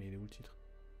 Attends, mais il est où le titre?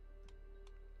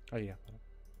 Ah, il est là, pardon.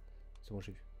 C'est bon,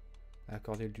 j'ai vu.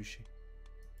 Accorder le duché.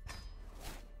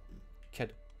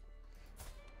 Cadeau.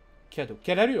 Cadeau.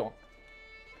 Quelle allure!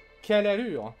 Quelle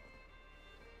allure!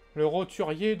 Le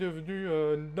roturier devenu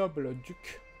noble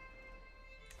duc.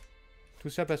 Tout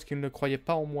ça parce qu'il ne croyait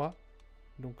pas en moi.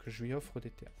 Donc je lui offre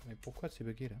des terres. Mais pourquoi c'est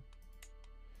bugué là?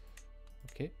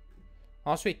 Ok.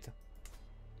 Ensuite.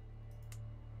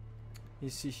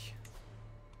 Ici.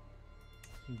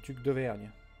 Duc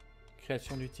d'Auvergne.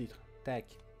 Création du titre. Tac.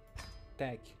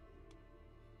 Tac.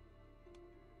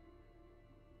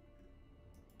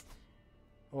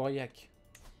 Aurillac.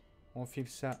 On file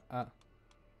ça à...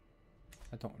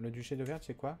 Attends, le duché d'Auvergne,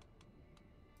 c'est quoi?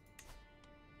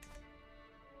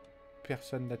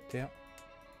 Personne n'a de terre.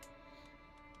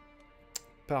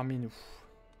 Parmi nous.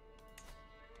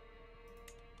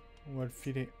 On va le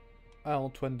filer à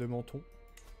Antoine de Menton.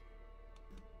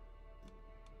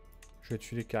 Je vais te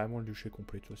filer carrément le duché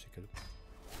complet, toi, c'est cadeau.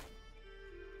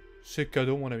 C'est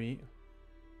cadeau, mon ami.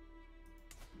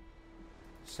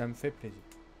 Ça me fait plaisir.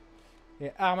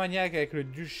 Et Armagnac avec le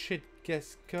duché de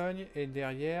Gascogne. Et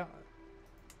derrière...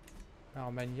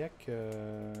 Armagnac...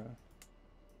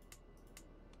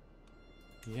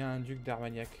 Il y a un duc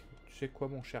d'Armagnac. Tu sais quoi,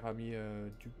 mon cher ami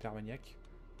duc d'Armagnac?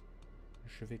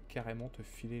 Je vais carrément te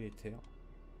filer les terres.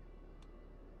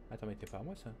 Attends, mais t'es pas à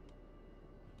moi, ça?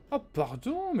 Oh,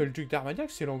 pardon, mais le duc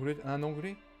d'Armagnac, c'est l'anglais, un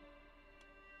anglais.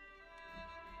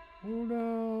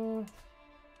 Oula.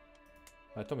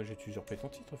 Attends, mais j'ai usurpé ton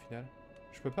titre, au final.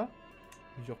 Je peux pas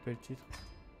usurper le titre.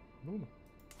 Boum.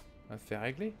 Affaire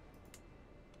réglée.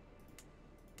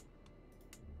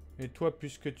 Et toi,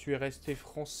 puisque tu es resté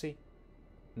français...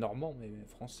 Normand, mais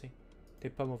français. T'es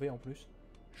pas mauvais en plus.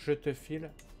 Je te file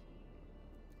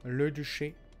le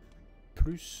duché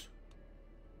plus...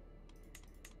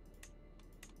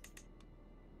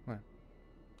 Ouais.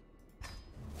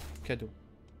 Cadeau.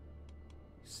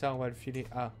 Ça, on va le filer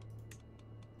à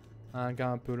un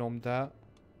gars un peu lambda.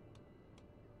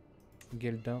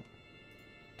 Gueldin.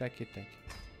 Tac et tac.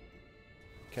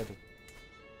 Cadeau.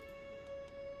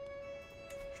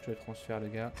 Je te transfère le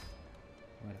gars.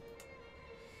 Voilà.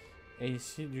 Et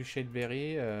ici, duché de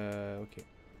Berry, ok.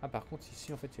 Ah, par contre,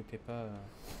 ici, en fait, c'était pas...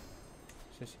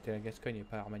 Ça, c'était la Gascogne et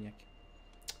pas Armagnac.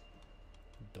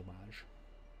 Dommage.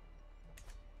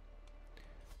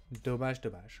 Dommage,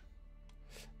 dommage.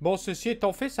 Bon, ceci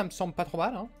étant fait, ça me semble pas trop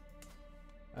mal, hein.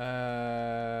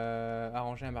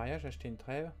 Arranger un mariage, acheter une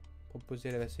trêve.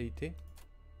 Proposer la vassalité.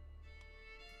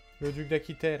 Le duc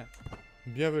d'Aquitaine.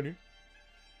 Bienvenue.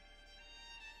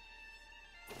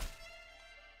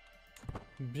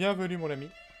 Bienvenue, mon ami.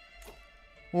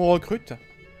 On recrute.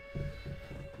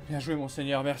 Bien joué,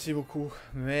 monseigneur. Merci beaucoup.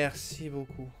 Merci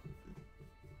beaucoup.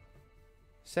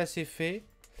 Ça, c'est fait.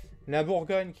 La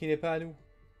Bourgogne, qui n'est pas à nous.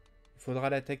 Il faudra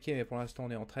l'attaquer, mais pour l'instant,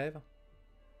 on est en trêve.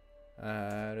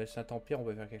 Le Saint-Empire, on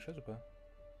peut faire quelque chose ou pas?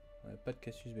 Pas de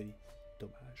Cassius Belli.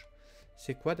 Dommage.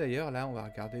 C'est quoi, d'ailleurs? Là, on va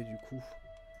regarder, du coup,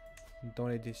 dans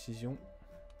les décisions.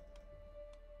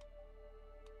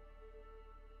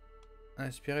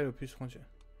 Inspirer le plus frontière.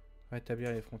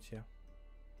 Rétablir les frontières.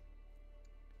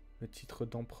 Le titre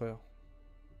d'empereur.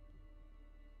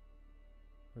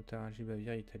 Lotharingie,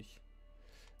 Bavière, Italie.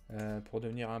 Pour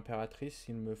devenir impératrice,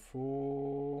 il me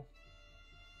faut...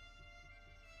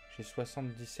 J'ai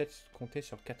 77 compté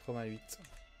sur 88.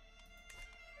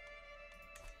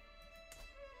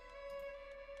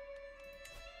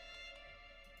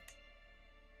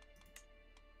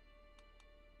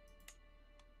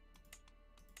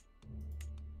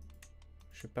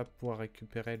 Je vais pas pouvoir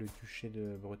récupérer le duché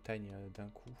de Bretagne d'un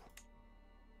coup.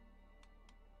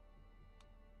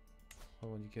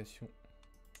 Revendication.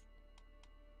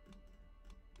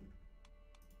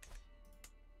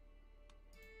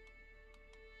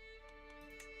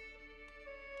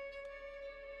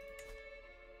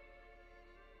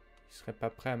 Il serait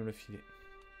pas prêt à me le filer.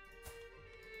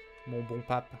 Mon bon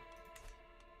pape.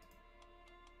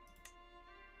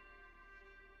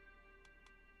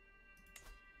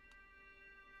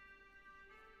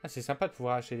 Ah, c'est sympa de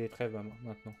pouvoir acheter des trêves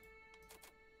maintenant.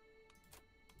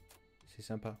 C'est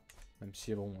sympa. Même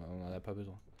si, bon, on n'en a pas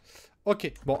besoin.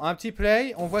 Ok, bon, un petit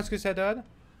play. On voit ce que ça donne.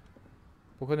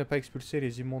 Pourquoi ne pas expulser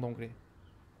les immondes anglais?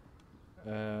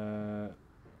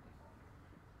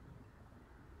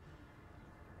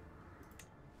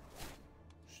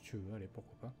 Si tu veux, allez,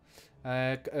 pourquoi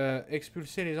pas.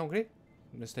 Expulser les anglais?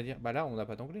 C'est-à-dire, bah là, on n'a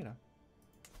pas d'anglais, là.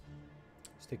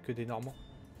 C'était que des Normands.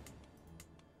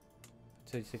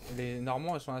 Les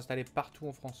Normands, ils sont installés partout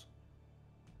en France.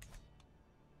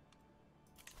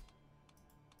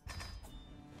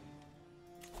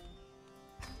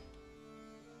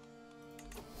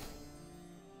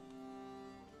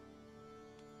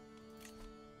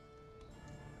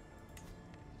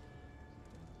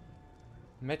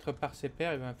 Maître par ses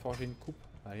pairs, il va me forger une coupe.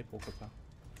 Allez, pourquoi pas.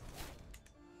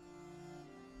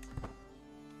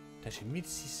 J'ai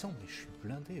 1600, mais je suis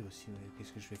blindé aussi.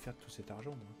 Qu'est-ce que je vais faire de tout cet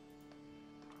argent, moi?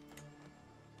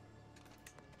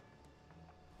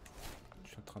 Je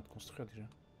suis en train de construire déjà.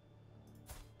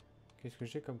 Qu'est-ce que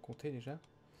j'ai comme comté déjà?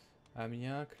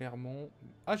 Amiens, Clermont...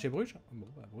 Ah, j'ai Bruges. Bon,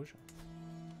 bah Bruges.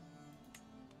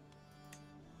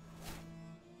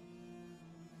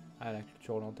 Ah, la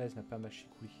culture hollandaise n'a pas mâché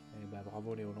coulis. Eh bah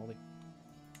bravo les Hollandais.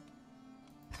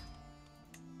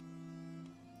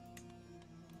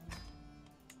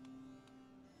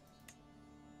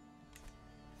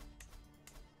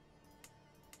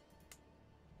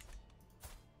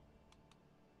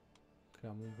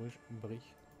 Clermont, Bruges, Brie.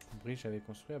 Brie, j'avais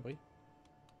construit à Brie.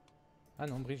 Ah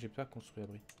non, Brie, j'ai pas construit à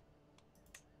Brie.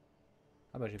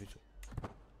 Ah bah j'ai vu tout.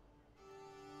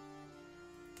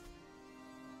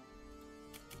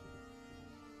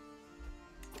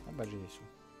 Ah bah j'ai des sous.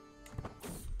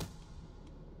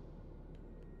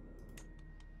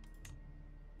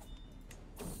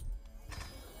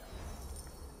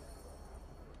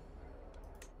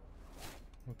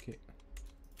 Ok.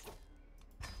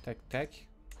 Tac tac.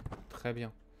 Très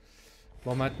bien.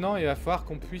 Bon maintenant il va falloir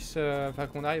qu'on puisse... Enfin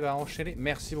qu'on arrive à enchaîner.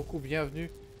 Merci beaucoup, bienvenue.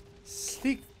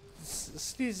 Slizix...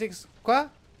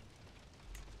 Quoi?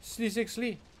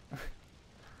 Slizixly.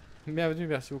 Bienvenue,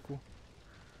 merci beaucoup.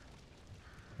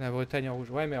 La Bretagne en rouge.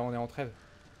 Ouais mais on est en trêve.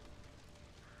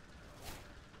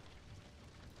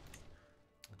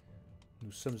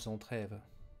 Nous sommes en trêve.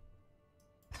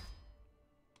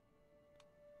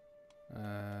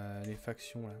 Les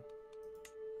factions là.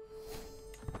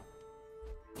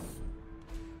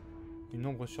 Une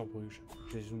ombre sur Bruges.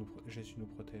 Jésus nous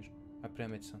protège. Appelez un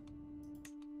médecin.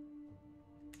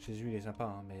 Jésus il est sympa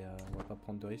hein, mais on va pas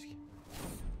prendre de risques.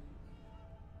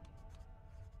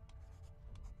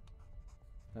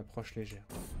 Approche légère.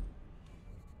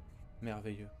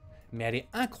 Merveilleux. Mais elle est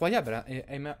incroyable là.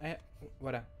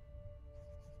 Voilà.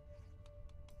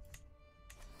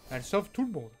 Elle sauve tout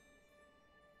le monde.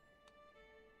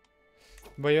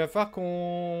 Bon, il va falloir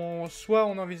qu'on... Soit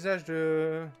on envisage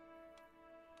de...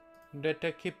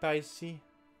 d'attaquer par ici.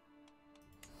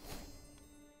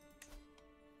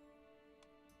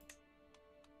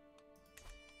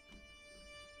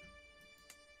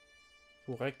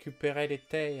 Pour récupérer les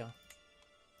terres.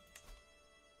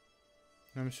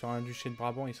 Même sur un duché de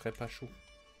Brabant, il serait pas chaud.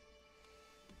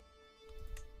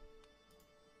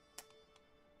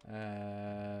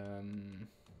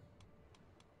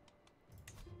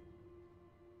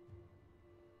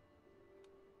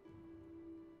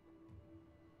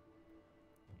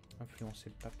 Influencer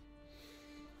le pape.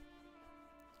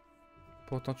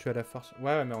 Pourtant tu as la force.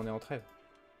 Ouais, mais on est en trêve.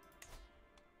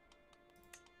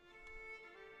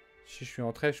 Si je suis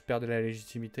en trêve, je perds de la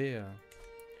légitimité.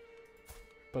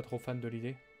 Pas trop fan de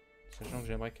l'idée. Sachant que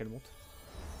j'aimerais qu'elle monte.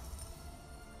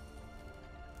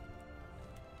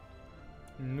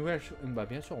 Une nouvelle... Bah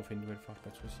bien sûr, on fait une nouvelle forge,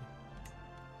 pas de soucis.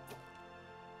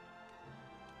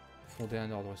 Fonder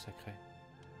un ordre sacré.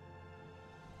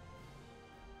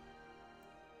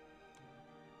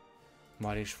 Bon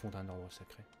allez, je fonde un ordre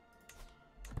sacré.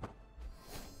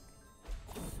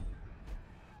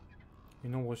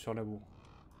 Une ombre sur la bourre.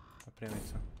 Appelez un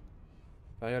médecin.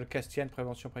 Variole castienne,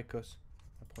 prévention précoce.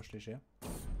 Approche légère.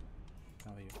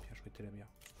 Merveilleux, bien joué, t'es la meilleure.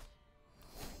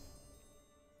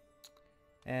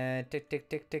 Tac, tac,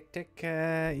 tac, tac,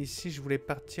 tac. Ici, je voulais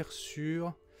partir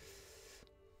sur...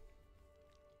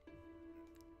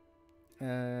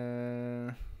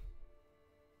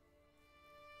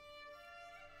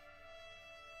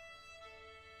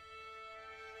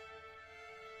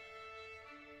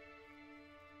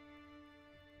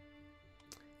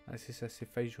 Ah, c'est ça, c'est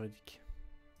faille juridique.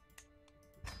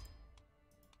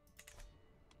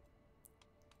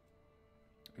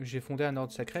 J'ai fondé un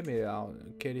ordre sacré, mais alors,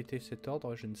 quel était cet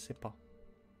ordre, je ne sais pas.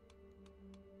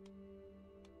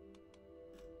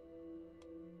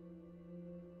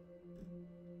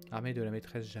 Armée de la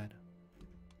maîtresse Jeanne.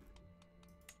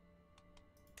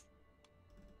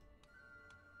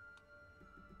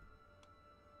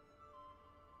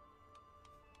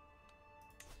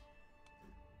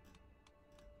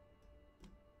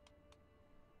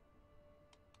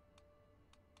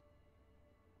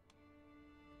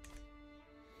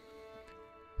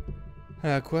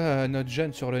 Quoi, notre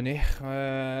Jeanne sur le nez.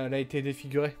 Elle a été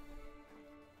défigurée.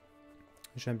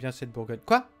 J'aime bien cette Bourgogne.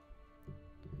 Quoi?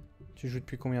 Tu joues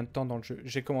depuis combien de temps dans le jeu?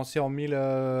 J'ai commencé en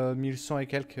 1100 et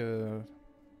quelques.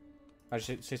 Ah,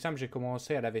 c'est simple, j'ai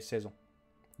commencé, elle avait 16 ans.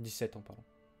 17 ans, pardon.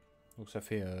 Donc ça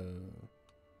fait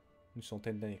une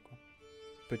centaine d'années, quoi.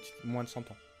 Moins de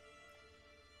 100 ans.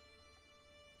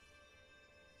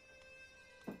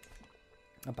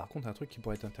 Ah, par contre, un truc qui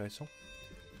pourrait être intéressant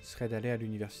serait d'aller à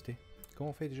l'université.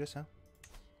 Comment on fait déjà ça?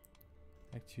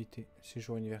 Activité,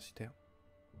 séjour universitaire.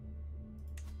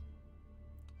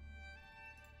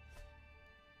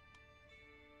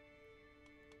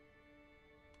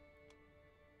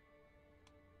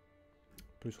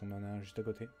 En plus, on en a un juste à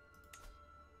côté.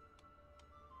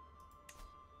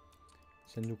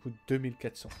 Ça nous coûte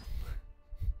 2400.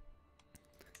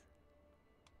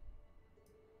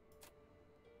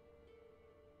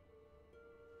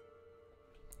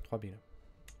 3000.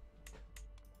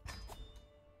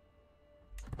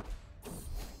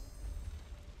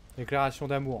 Déclaration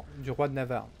d'amour du roi de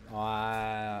Navarre.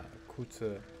 Ah, écoute.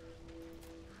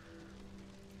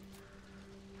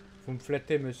 Vous me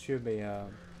flattez, monsieur, mais...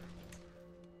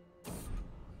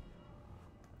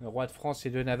 le roi de France et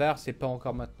de Navarre, c'est pas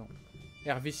encore maintenant.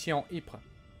 Hervician, Ypres.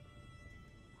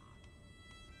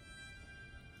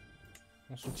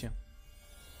 On soutient.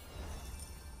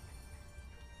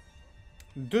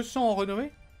 200 en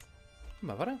renommée?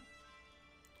 Bah voilà.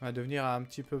 On va devenir un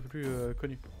petit peu plus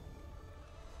connu.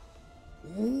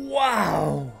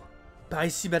 Waouh! Par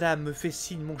ici, madame, me fait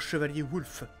signe mon chevalier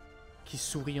Wolf, qui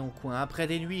sourit en coin. Après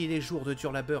des nuits et des jours de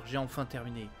dur labeur, j'ai enfin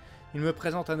terminé. Il me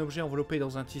présente un objet enveloppé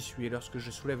dans un tissu, et lorsque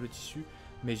je soulève le tissu,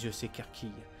 mes yeux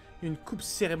s'écarquillent. Une coupe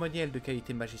cérémonielle de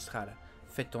qualité magistrale,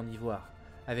 faite en ivoire,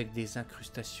 avec des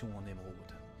incrustations en émeraude.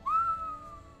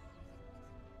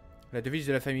 La devise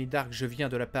de la famille d'Arc, je viens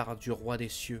de la part du roi des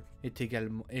cieux, est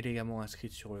également élégamment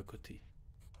inscrite sur le côté.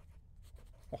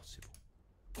 Oh, c'est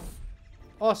beau.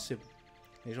 Oh, c'est beau.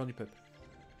 Les gens du peuple.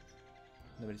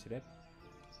 Nouvelle célèbre.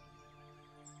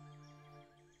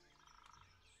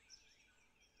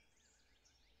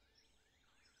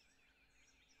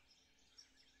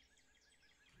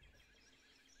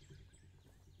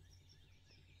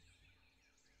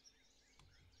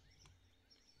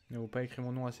 N'avez-vous pas écrit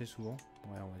mon nom assez souvent?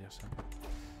 Ouais, on va dire ça.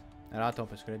 Alors attends,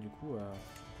 parce que là, du coup...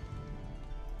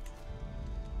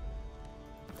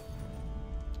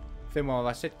 Fais-moi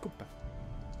un cette coupe.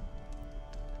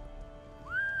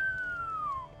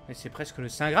 Mais c'est presque le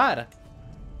Saint Graal.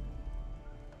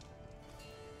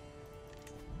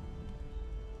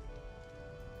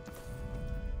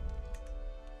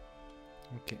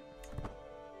 Ok.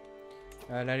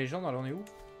 La légende, elle en est où?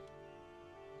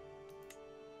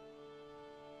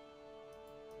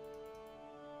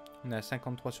 On est à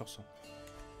 53 sur 100.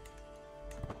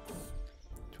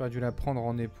 Tu aurais dû la prendre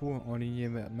en époux, en lignée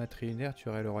matrilinéaire, tu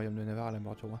aurais le royaume de Navarre à la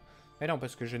mort du roi. Mais non,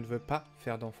 parce que je ne veux pas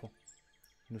faire d'enfant.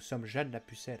 Nous sommes Jeanne la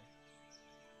pucelle.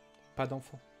 Pas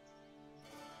d'enfant.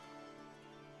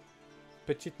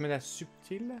 Petite menace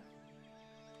subtile.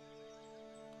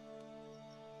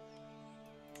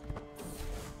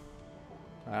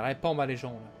 Elle répand ma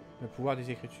légende, le pouvoir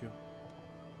des écritures.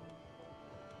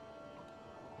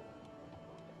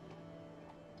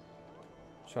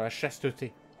 Sur la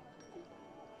chasteté.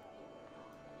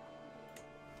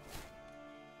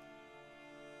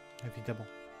 Évidemment.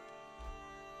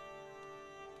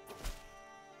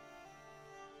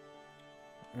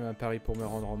 Un pari pour me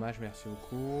rendre hommage, merci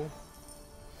beaucoup.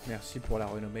 Merci pour la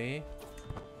renommée.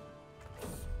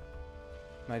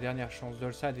 Ma dernière chance.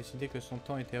 Dolsa a décidé que son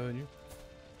temps était venu.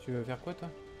 Tu veux faire quoi, toi?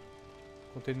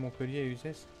 Comté de Montpellier et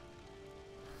Uzès?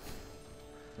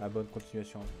 La bonne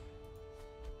continuation.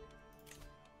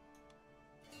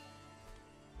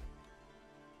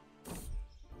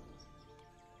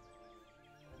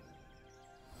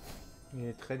 Il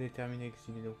est très déterminé,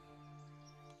 Xilino.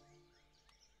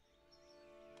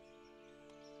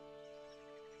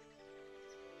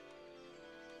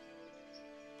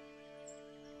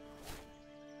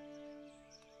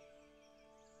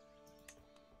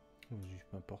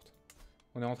 Peu importe.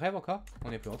 On est en trêve encore?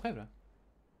 On est plus en trêve là.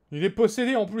 Il est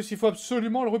possédé en plus, il faut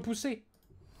absolument le repousser.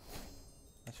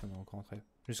 Ah si, on est encore en trêve.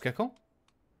 Jusqu'à quand?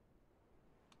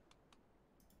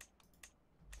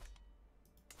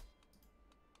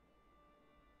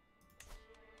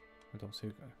 Attends,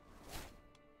 c'est...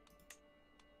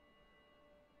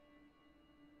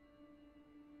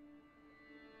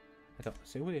 Attends,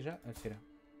 c'est où déjà? Ah, c'est là.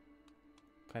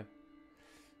 Trêve.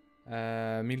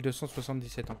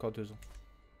 1277, encore 2 ans.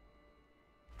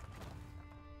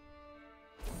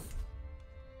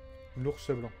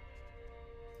 L'ours blanc.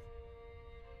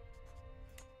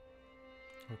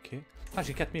 Ok. Ah,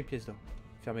 j'ai 4000 pièces d'or.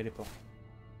 Fermez les portes.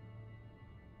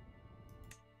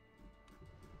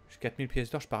 J'ai 4000 pièces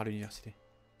d'or, je pars à l'université.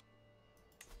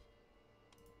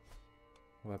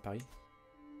 On va à Paris.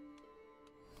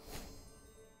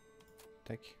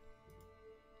 Tac.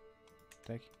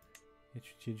 Tac.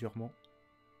 Étudier durement.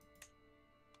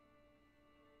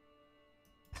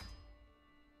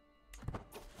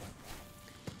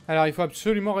 Alors, il faut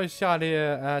absolument réussir à, aller,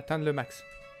 à atteindre le max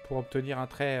pour obtenir un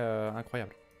trait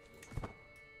incroyable.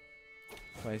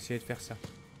 On va essayer de faire ça.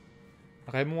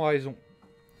 Raymond a raison.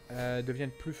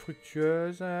 Deviennent plus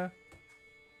fructueuses.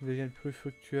 Deviennent plus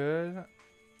fructueuses.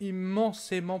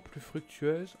 Immensément plus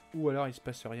fructueuses. Ou alors il se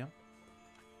passe rien.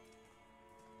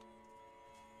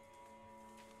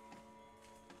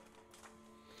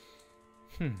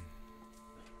 Hmm.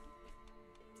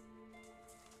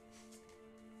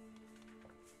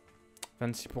 «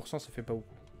 26%, ça fait pas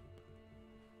beaucoup.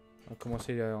 On va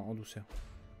commencer en douceur.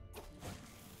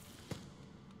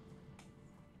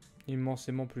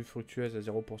 Immensément plus fructueuse à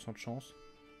 0% de chance.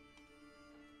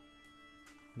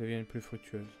 Deviennent plus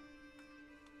fructueuses.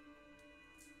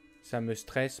 Ça me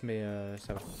stresse, mais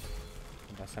ça va.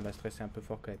 Enfin, ça m'a stressé un peu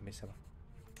fort quand même, mais ça va.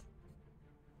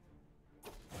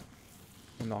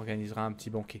 On organisera un petit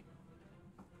banquet.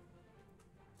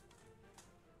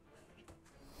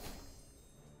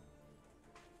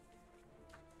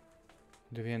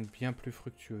 Deviennent bien plus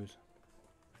fructueuses.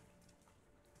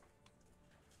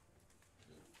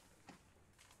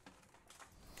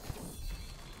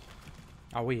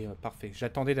 Ah oui, parfait.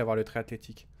 J'attendais d'avoir le trait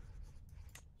athlétique.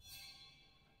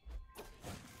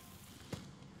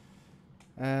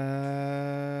 Bien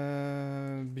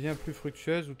plus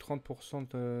fructueuse ou 30%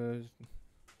 de...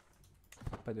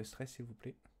 Pas de stress, s'il vous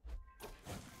plaît.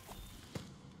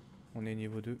 On est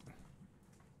niveau 2.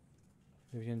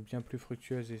 Deviennent bien plus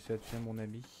fructueuses et ça devient mon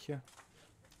ami.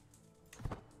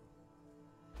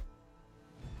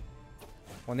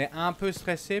 On est un peu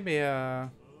stressé, mais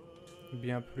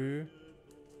bien plus.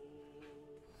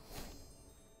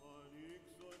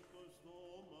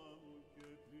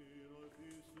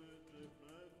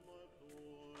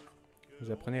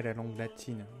 Vous apprenez la langue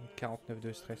latine. 49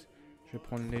 de stress. Je vais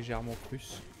prendre légèrement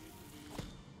plus.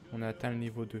 On a atteint le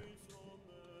niveau 2.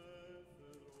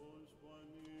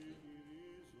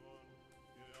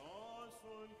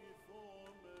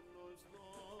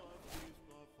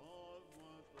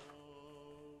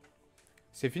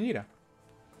 C'est fini là?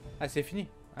 Ah, c'est fini.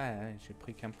 Ah ouais, j'ai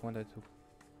pris qu'un point d'atout.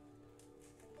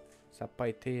 Ça n'a pas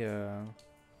été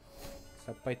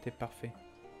ça n'a pas été parfait.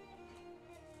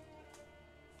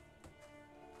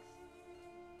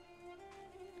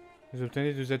 Vous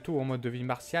obtenez 2 atouts en mode de vie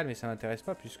martiale, mais ça m'intéresse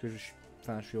pas puisque je suis,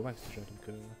 enfin, je suis au max déjà, donc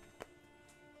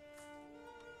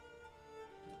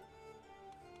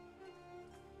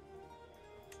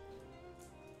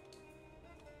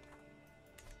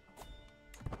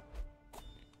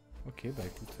Ok, bah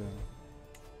écoute.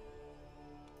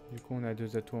 Du coup, on a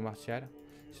 2 atouts en martial.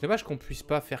 C'est dommage qu'on puisse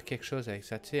pas faire quelque chose avec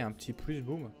ça, tu sais, un petit plus,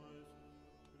 boum.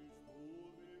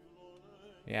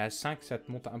 Et à 5, ça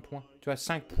te monte un point. Tu vois,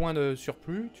 5 points de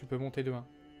surplus, tu peux monter de 1.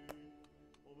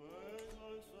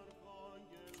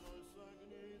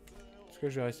 Est-ce que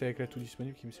je vais rester avec l'atout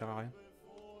disponible qui me sert à rien?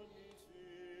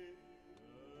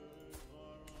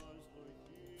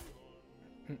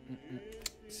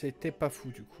 C'était pas fou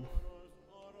du coup.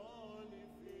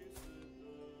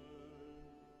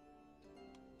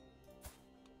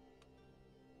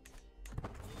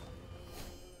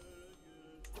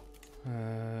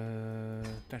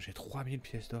 Putain, j'ai 3000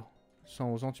 pièces d'or.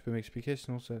 111 ans, tu peux m'expliquer,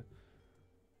 sinon ça...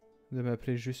 De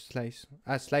m'appeler juste Slice.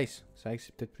 Ah, Slice, c'est vrai que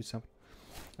c'est peut-être plus simple.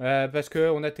 Parce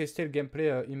qu'on a testé le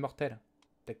gameplay immortel.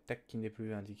 Tac tac, qui n'est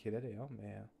plus indiqué là d'ailleurs,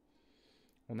 mais...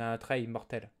 on a un trait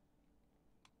immortel.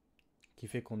 Qui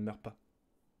fait qu'on ne meurt pas.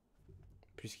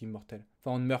 Puisqu'immortel.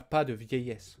 Enfin, on ne meurt pas de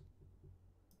vieillesse.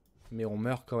 Mais on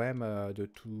meurt quand même de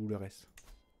tout le reste.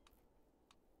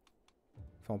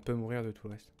 Enfin, on peut mourir de tout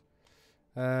le reste.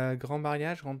 Grand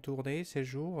mariage, grande tournée,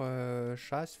 séjour,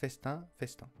 chasse, festin,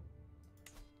 festin.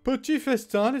 Petit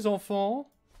festin, les enfants.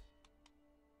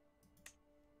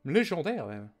 Légendaire,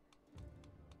 même.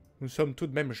 Nous sommes tout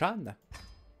de même Jeanne.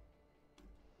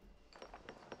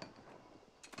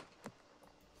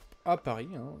 À Paris,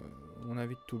 hein. On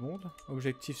invite tout le monde.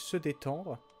 Objectif, se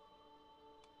détendre.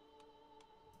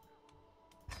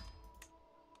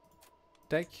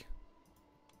 Tac.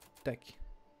 Tac.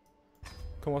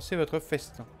 Commencez votre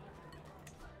festin.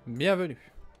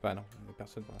 Bienvenue. Enfin non, il n'y a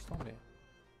personne pour l'instant, mais...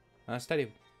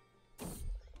 installez-vous.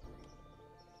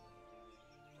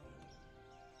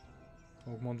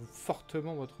 Augmente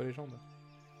fortement votre légende.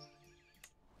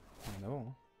 En avant,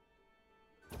 hein.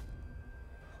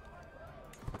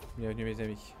 Bienvenue mes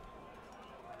amis.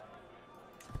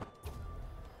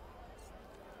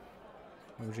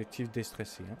 Objectif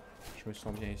déstressé, hein. Je me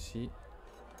sens bien ici.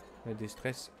 Le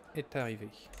déstress est arrivé.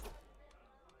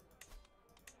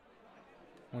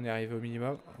 On est arrivé au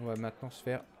minimum. On va maintenant se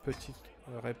faire petite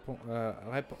voilà.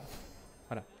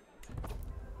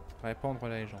 Répandre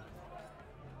la légende.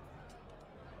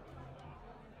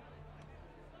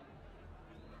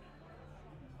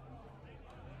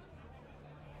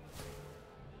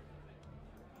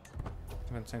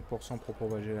 25% pour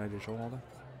propager la légende.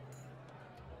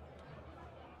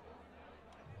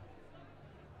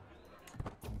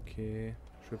 Ok,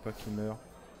 je veux pas qu'il meure.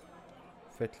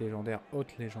 Fête légendaire,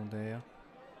 haute légendaire.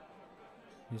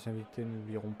 Les invités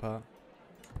n'oublieront pas.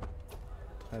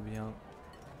 Très bien.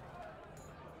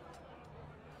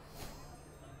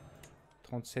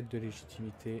 37 de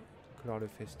légitimité. Clore le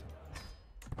festin.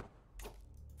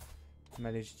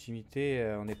 Ma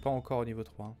légitimité, on n'est pas encore au niveau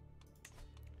 3. Hein.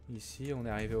 Ici, on est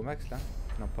arrivé au max là?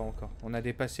 Non, pas encore. On a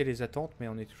dépassé les attentes, mais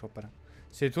on n'est toujours pas là.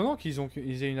 C'est étonnant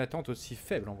qu'ils aient une attente aussi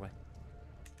faible en vrai.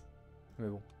 Mais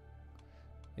bon.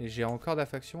 Et j'ai encore de la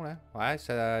faction là? Ouais,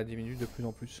 ça diminue de plus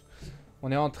en plus.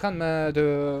 On est en train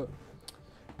de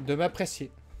m'apprécier.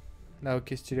 Là,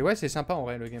 ok, stylé. Ouais, c'est sympa en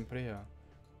vrai le gameplay.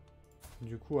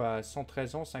 Du coup, à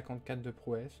 113 ans, 54 de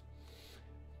prouesse.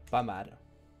 Pas mal.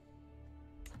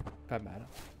 Pas mal.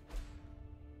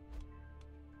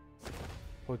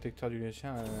 Protecteur du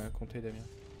Lucien, comptez Damien.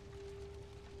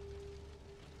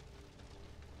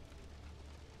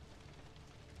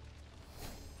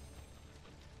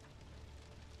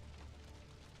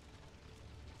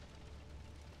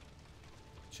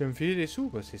 Tu veux me filer des sous?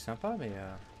 Bah, c'est sympa, mais...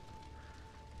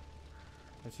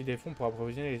 Ainsi des fonds pour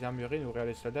approvisionner les armureries, nourrir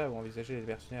les soldats ou envisager les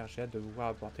mercenaires. J'ai hâte de vous voir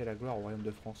apporter la gloire au royaume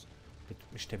de France.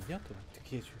 Mais je t'aime bien, toi.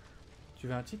 Qui es-tu? Tu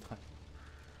veux un titre?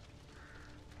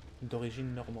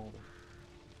 D'origine normande.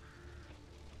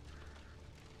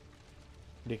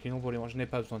 Des clients pour les manger. Je n'ai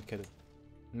pas besoin de cadeaux.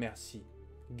 Merci.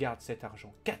 Garde cet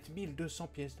argent. 4200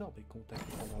 pièces d'or. Mais compte, t'as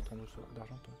fait prendre ton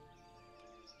d'argent, toi.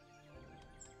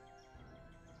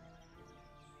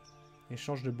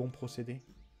 Échange de bons procédés.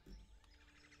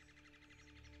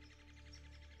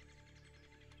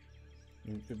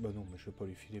 Bah non, mais je vais pas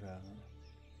lui filer la...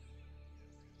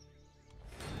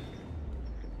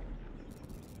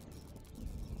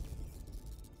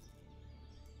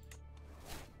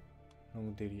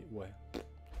 Donc délit, ouais.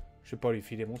 Je vais pas lui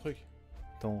filer mon truc.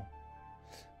 Attends.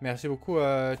 Merci beaucoup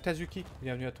Tazuki,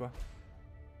 bienvenue à toi.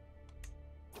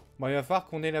 Bon, il va falloir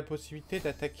qu'on ait la possibilité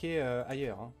d'attaquer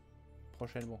ailleurs, hein,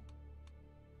 prochainement.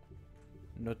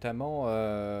 Notamment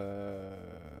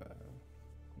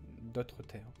d'autres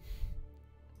terres.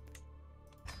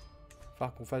 Il va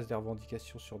falloir qu'on fasse des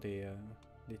revendications sur des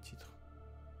titres.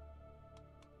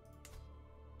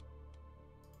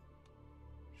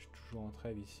 Je suis toujours en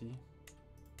trêve ici.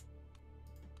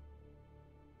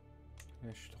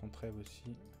 Là, je suis en trêve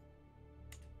aussi.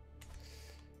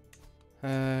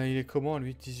 Il est comment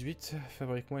lui 18?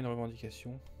 Fabrique-moi une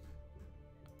revendication.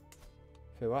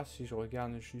 Fais voir si je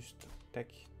regarde juste.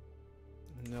 Tac.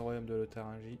 Le royaume de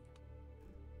l'Otharingie.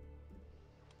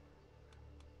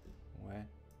 Ouais.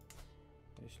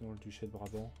 Et sinon le duché de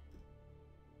Brabant.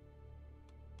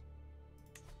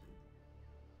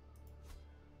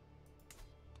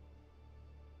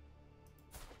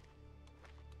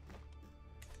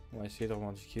 On va essayer de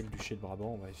revendiquer le duché de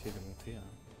Brabant. On va essayer de monter. Hein.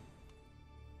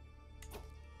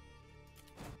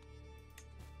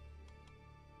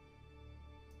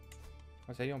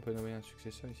 Ah, ça y est, on peut nommer un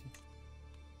successeur ici.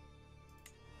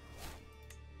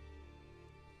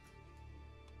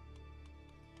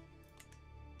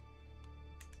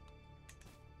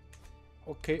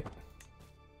 Ok.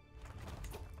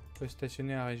 On peut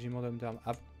stationner un régiment d'hommes d'armes.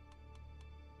 Ah.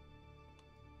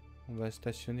 On va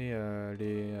stationner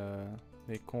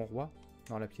les conrois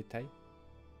dans la piétaille.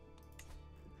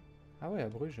 Ah ouais, à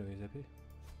Bruges, j'avais zappé.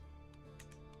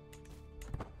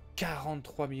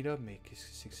 43 000 hommes, mais qu'est-ce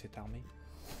que c'est que cette armée?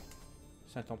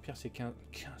 Saint-Empire, c'est 15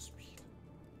 000.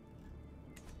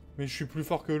 Mais je suis plus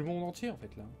fort que le monde entier, en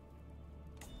fait, là.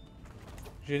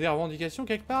 J'ai des revendications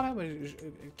quelque part, là.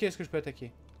 Qu'est-ce que je peux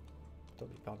attaquer?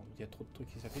 Attendez, pardon, il y a trop de trucs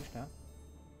qui s'affichent, là.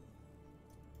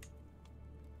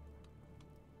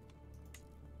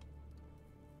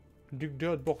 Duc de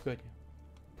Haute-Bourgogne.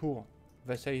 Pour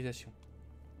vassalisation.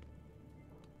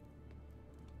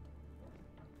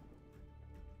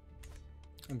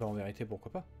 Bah en vérité,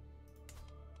 pourquoi pas?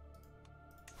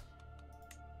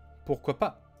 Pourquoi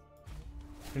pas?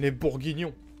 Les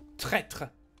Bourguignons. Traîtres.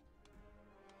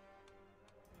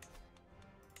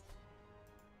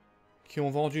 Qui ont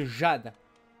vendu Jeanne.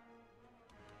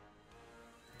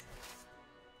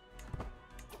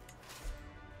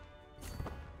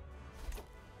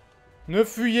 Ne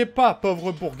fuyez pas,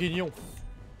 pauvres Bourguignons.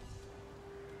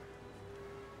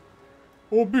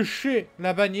 Au bûcher,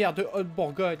 la bannière de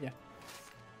Haute-Bourgogne.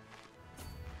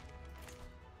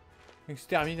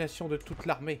 Extermination de toute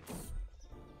l'armée.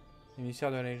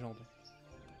 Émissaire de la légende.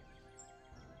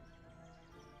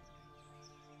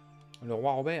 Le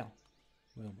roi Robert.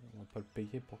 Ouais, on va pas le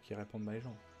payer pour qu'il réponde ma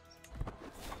légende.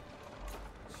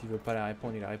 S'il veut pas la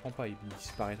répondre, il la répond pas. Il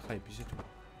disparaîtra et puis c'est tout.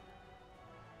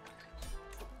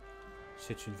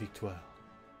 C'est une victoire.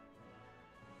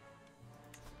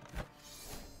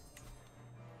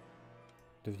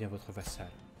 Deviens votre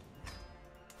vassal.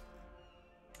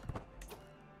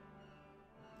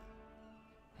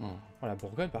 Oh, la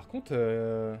Bourgogne, par contre,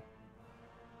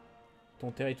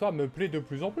 ton territoire me plaît de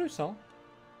plus en plus, hein.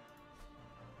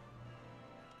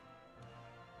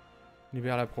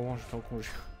 Libère la Provence, je t'en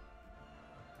conjure.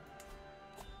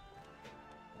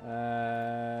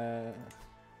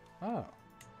 Ah.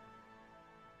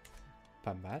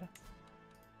 Pas mal.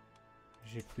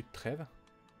 J'ai plus de trêve.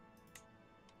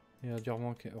 Il y a du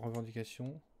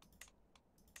revendication.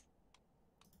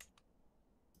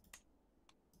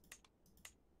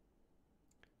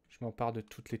 Je m'empare de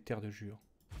toutes les terres de Jure.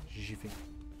 J'y vais.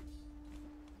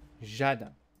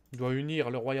 Jeanne doit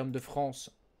unir le royaume de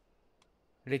France.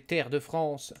 Les terres de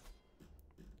France.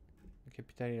 La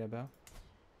capitale est là-bas.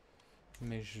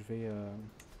 Mais je vais...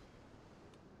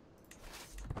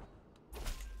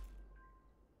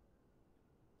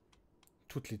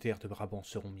 Toutes les terres de Brabant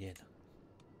seront miennes.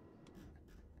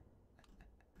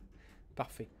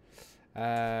 Parfait.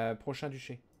 Prochain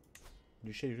duché.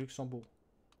 Duché du Luxembourg.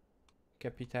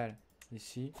 Capitale,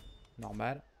 ici.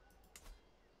 Normal.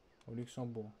 Au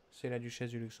Luxembourg. C'est la duchesse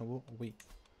du Luxembourg? Oui.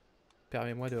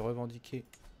 Permets-moi de revendiquer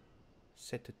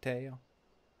cette terre.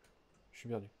 Je suis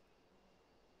perdu.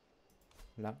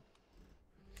 Là.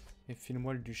 Et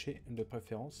file-moi le duché de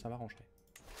préférence, ça m'arrangerait.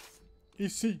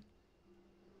 Ici.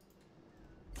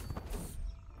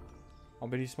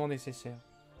 Embellissement nécessaire.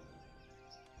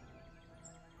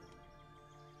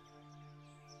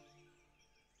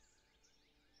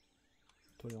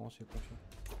 Tolérance et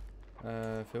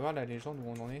confiance. Fais voir la légende où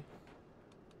on en est.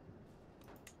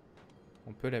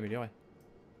 On peut l'améliorer.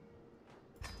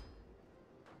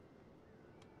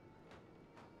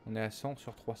 On est à 100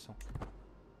 sur 300.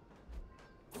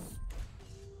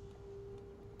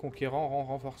 Conquérant rang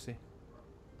renforcé.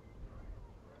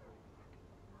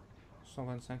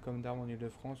 125 hommes d'armes en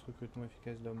Ile-de-France. Recrutement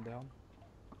efficace d'hommes d'armes.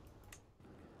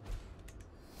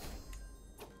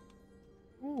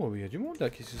 Oh, il y a du monde là.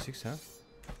 Qu'est-ce que c'est que ça?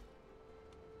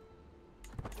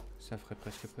 Ça ferait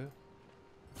presque peur.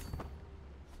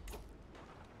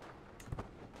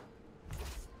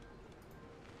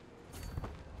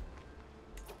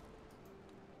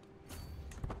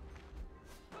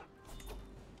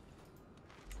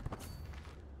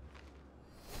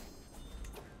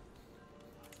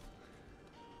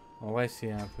 En vrai,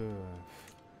 c'est un peu...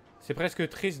 C'est presque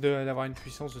triste d'avoir une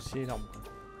puissance aussi énorme.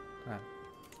 Voilà.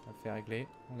 On va faire régler.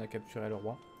 On a capturé le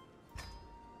roi.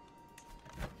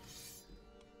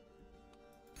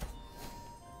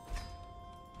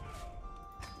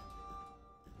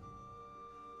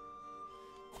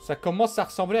 Ça commence à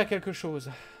ressembler à quelque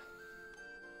chose.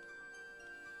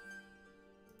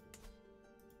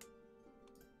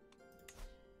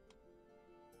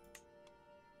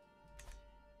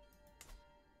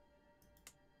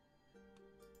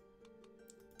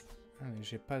 Ah, mais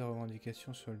j'ai pas de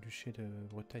revendication sur le duché de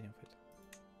Bretagne en fait.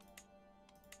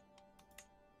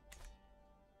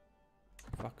 Il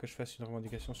va falloir que je fasse une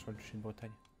revendication sur le duché de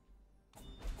Bretagne.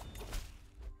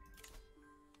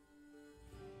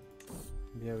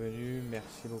 Bienvenue,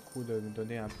 merci beaucoup de me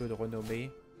donner un peu de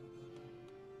renommée.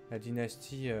 La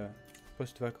dynastie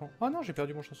post-vacant. Oh non, j'ai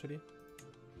perdu mon chancelier.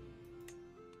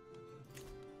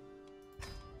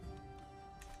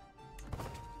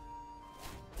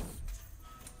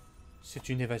 C'est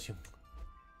une évasion.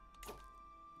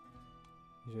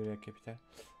 Désolé, la capitale.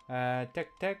 Tac,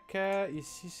 tac.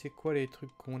 Ici, c'est quoi les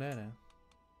trucs qu'on a, là?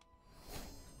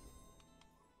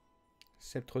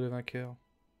 Sceptre de vainqueur.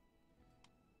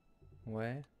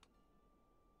 Ouais.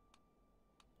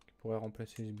 Qui pourrait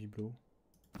remplacer les bibelots.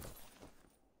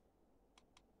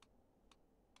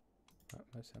 Ah,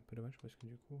 bah, c'est un peu dommage parce que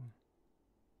du coup...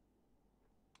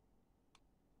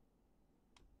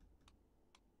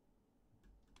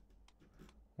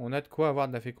 On a de quoi avoir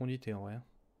de la fécondité en vrai.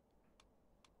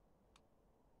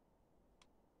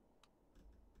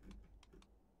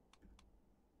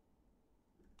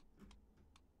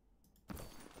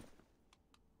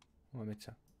 On va mettre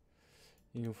ça.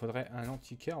 Il nous faudrait un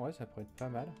antiquaire, ouais, ça pourrait être pas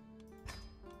mal.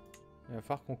 Il va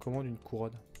falloir qu'on commande une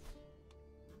couronne.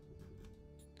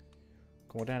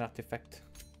 Commander un artefact.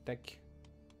 Tac.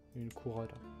 Une couronne.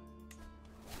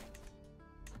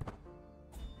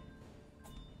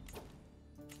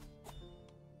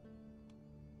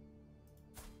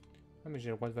 Ah mais j'ai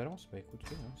le roi de Valence. Bah écoute,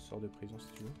 oui, hein, sors de prison si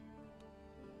tu veux.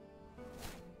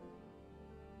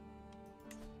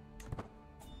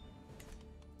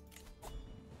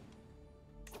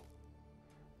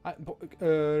 Ah, bon,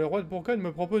 le roi de Bourgogne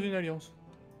me propose une alliance.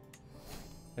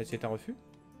 C'est un refus.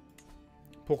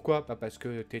 Pourquoi? Bah parce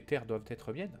que tes terres doivent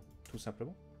être miennes, tout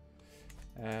simplement.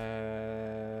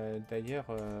 D'ailleurs,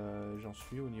 j'en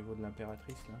suis au niveau de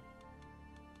l'impératrice, là.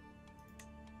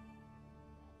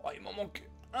 Oh, il m'en manque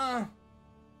un!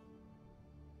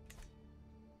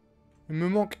 Il me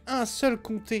manque un seul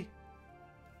comté.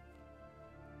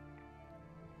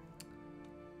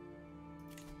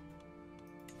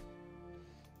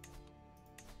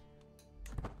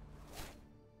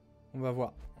 On va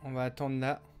voir. On va attendre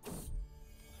là.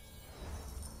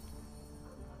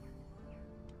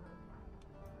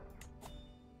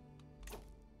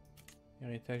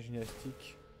 Héritage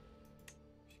dynastique.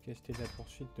 Efficacité de la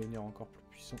poursuite, devenir encore plus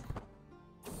puissant.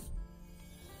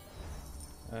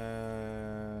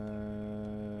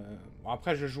 Bon,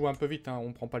 après, je joue un peu vite, hein,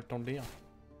 on prend pas le temps de lire.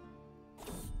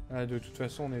 De toute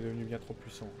façon, on est devenu bien trop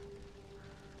puissant.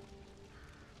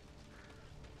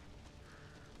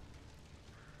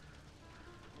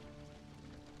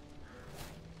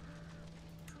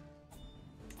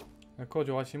 La cour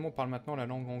du roi Simon parle maintenant la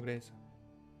langue anglaise.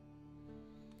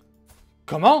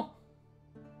 Comment?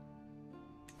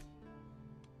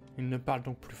 Il ne parle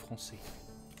donc plus français.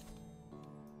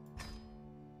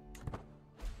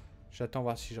 J'attends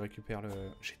voir si je récupère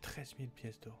le... J'ai 13 000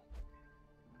 pièces d'or.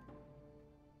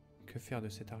 Que faire de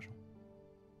cet argent?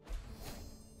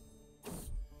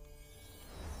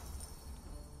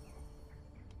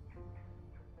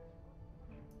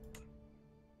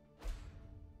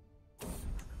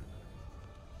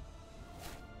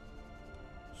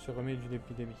 Se remet d'une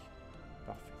épidémie.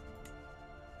 Parfait.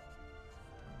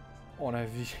 Oh la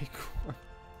vie, quoi.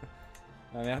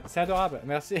 Ah, merde. C'est adorable,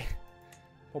 merci.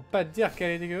 Pour pas te dire qu'elle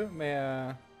est dégueu,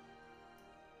 mais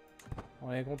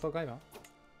on est content quand même. Hein.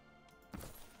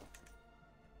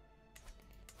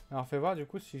 Alors fais voir du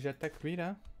coup si j'attaque lui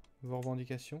là. Vos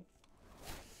revendications.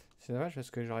 C'est dommage parce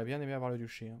que j'aurais bien aimé avoir le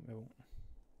duché, hein, mais bon.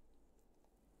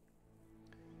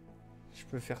 Je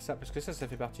peux faire ça, parce que ça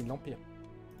fait partie de l'Empire.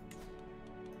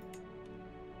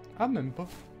 Ah, même pas.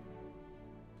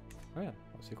 Ouais,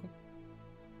 c'est con.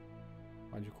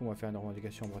 Ouais, du coup, on va faire une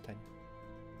revendication en Bretagne.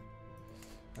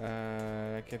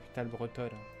 La capitale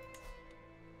bretonne.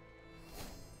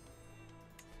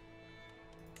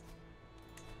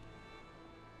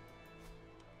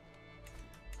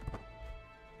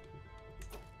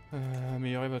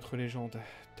 Améliorer votre légende.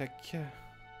 Tac.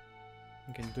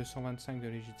 On gagne 225 de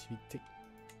légitimité.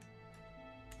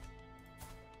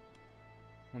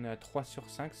 On est à 3 sur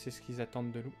 5, c'est ce qu'ils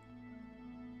attendent de nous.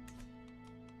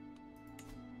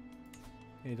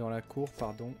 Et dans la cour,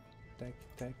 pardon. Tac,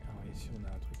 tac. Alors ici, on a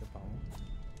un truc apparemment.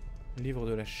 Livre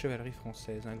de la chevalerie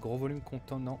française. Un gros volume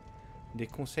contenant des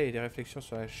conseils et des réflexions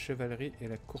sur la chevalerie et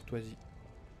la courtoisie.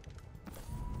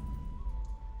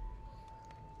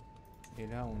 Et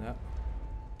là, on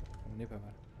est pas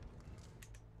mal.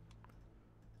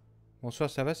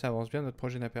 Bonsoir, ça va, ça avance bien notre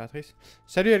projet d'impératrice.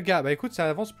 Salut Elga, bah écoute, ça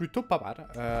avance plutôt pas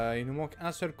mal. Il nous manque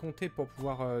un seul comté pour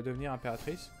pouvoir devenir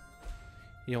impératrice.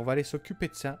 Et on va aller s'occuper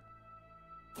de ça.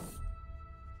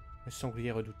 Le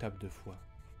sanglier redoutable de foi.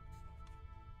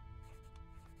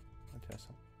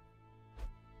 Intéressant.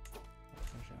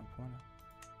 J'ai un point là.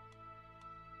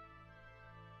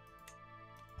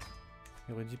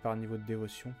 Érudit par niveau de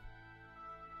dévotion.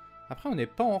 Après, on n'est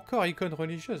pas encore icône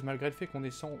religieuse, malgré le fait qu'on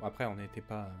est sans... Après, on n'était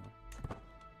pas...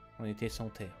 On était sans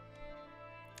terre.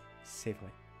 C'est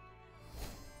vrai.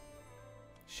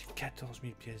 J'ai 14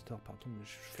 000 pièces d'or, pardon, mais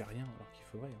je fais rien alors qu'il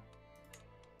faudrait. Hein.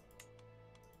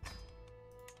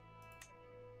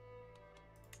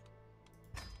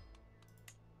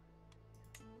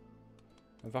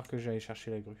 On va voir que j'allais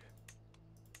chercher la grue.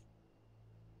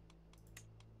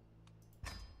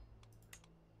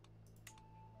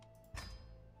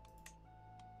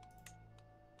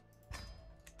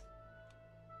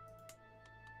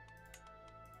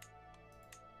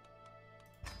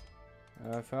 Il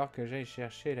va falloir que j'aille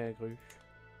chercher la grue.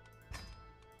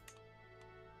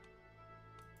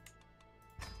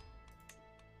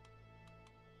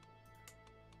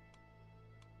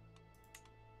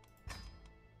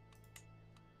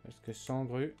 Parce que sans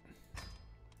grue,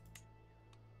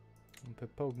 on ne peut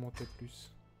pas augmenter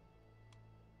plus.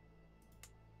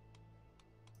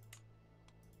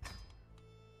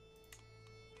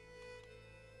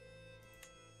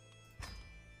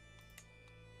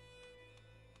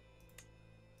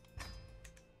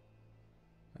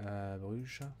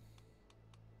 Bruges.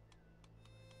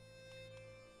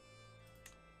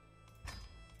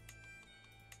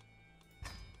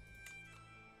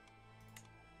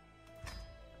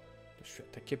 Je suis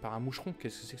attaqué par un moucheron.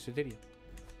 Qu'est-ce que c'est que ce délire?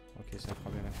 Ok, ça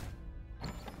fera bien l'affaire.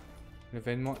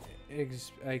 L'événement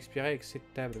a expiré avec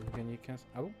cette table. Vous gagnez 15.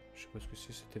 Ah bon? Je sais pas ce que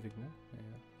c'est cet événement. Mais...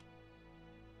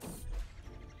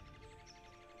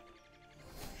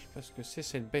 je sais pas ce que c'est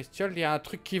cette bestiole. Il y a un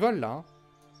truc qui vole là.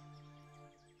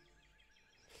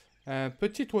 Hein.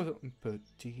 Petit oiseau.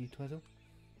 Petit oiseau.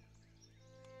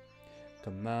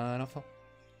 Comme un enfant.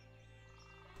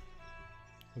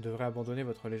 Vous devrez abandonner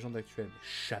votre légende actuelle.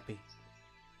 Échappez.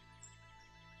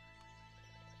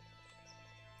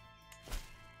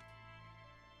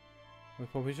 Votre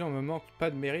proposition ne me manque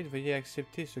pas de mérite. Veuillez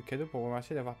accepter ce cadeau pour vous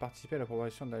remercier d'avoir participé à la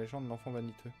progression de la légende de l'enfant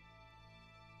vaniteux.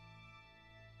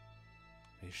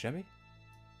 Mais jamais.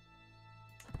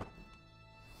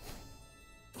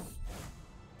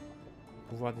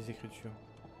 Pouvoir des écritures.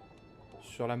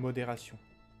 Sur la modération.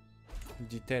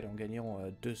 Dit-elle en gagnant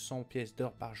 200 pièces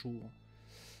d'or par jour.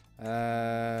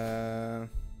 9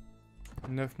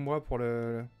 mois pour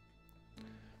le...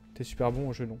 T'es super bon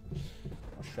au jeu, non.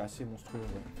 Je suis assez monstrueux.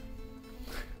 Ouais.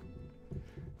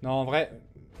 Non, en vrai,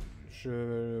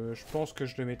 je pense que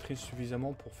je le maîtrise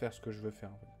suffisamment pour faire ce que je veux faire.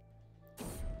 En fait.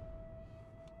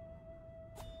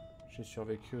 J'ai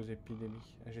survécu aux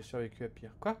épidémies. J'ai survécu à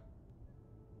pire. Quoi?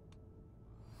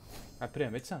 Appelez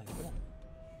un médecin, évidemment.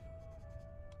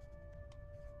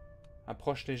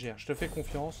 Approche légère. Je te fais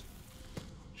confiance.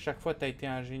 Chaque fois que t'as été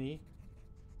un génie,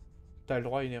 t'as le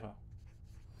droit à une erreur.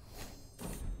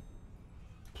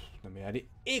 Pff, non mais elle est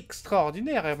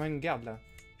extraordinaire, Ermengarde, là.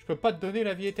 Je peux pas te donner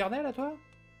la vie éternelle à toi?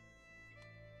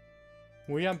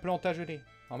 William Plantagenet,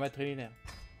 en matrilinéaire.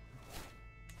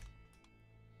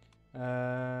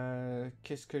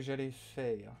 Qu'est-ce que j'allais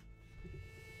faire?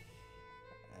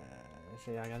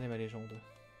 J'allais regarder ma légende.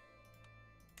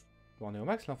 Bon, on est au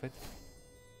max là en fait.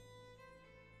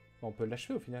 Bon, on peut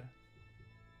l'achever au final.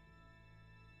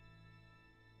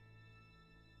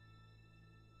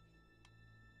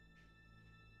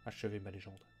 Achever ma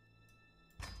légende.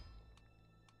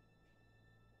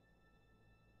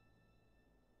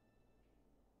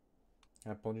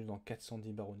 Un pendu dans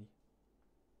 410 baronnies.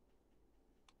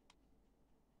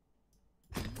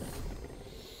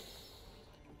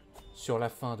 Sur la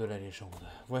fin de la légende.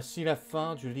 Voici la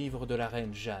fin du livre de la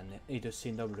reine Jeanne et de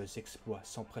ses nobles exploits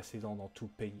sans précédent dans tout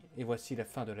pays. Et voici la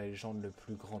fin de la légende le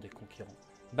plus grand des conquérants.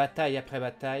 Bataille après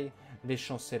bataille, les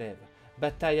chants s'élèvent.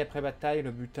 Bataille après bataille,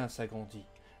 le butin s'agrandit.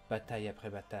 Bataille après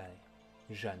bataille,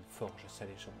 Jeanne forge sa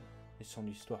légende. Et son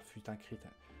histoire fut écrite.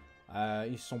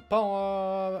 Ils sont pas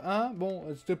en... hein?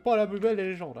 Bon, c'était pas la plus belle des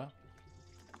légendes, hein.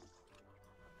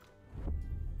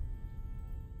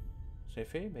 C'est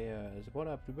fait, mais c'est pas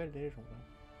la plus belle des légendes. Hein.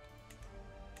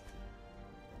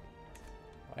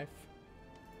 Bref.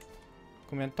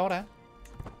 Combien de temps, là?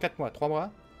 4 mois, 3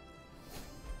 mois.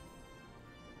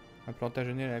 Un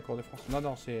Plantagenet à la cour de France. Non,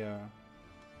 non, c'est...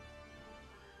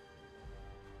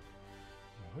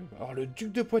 oui, bah alors, le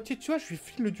duc de Poitiers, tu vois, je lui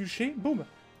file le duché, boum.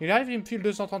 Il arrive, il me file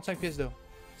 235 pièces d'or.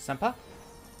 Sympa.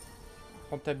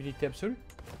 Rentabilité absolue.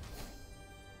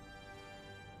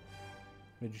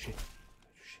 Le duché.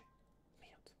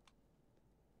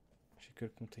 Que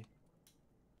le compter.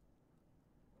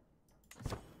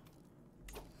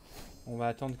 On va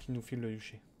attendre qu'il nous file le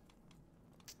duché.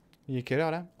 Il est quelle heure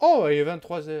là? Oh, il est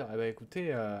 23 h. Eh ben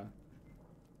écoutez,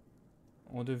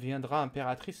 on deviendra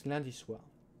impératrice lundi soir.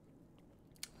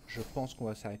 Je pense qu'on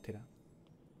va s'arrêter là.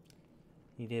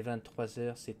 Il est 23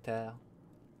 h, c'est tard.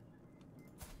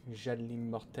 Jeanne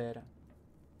l'immortelle.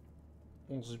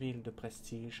 11 000 de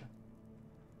prestige.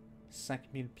 5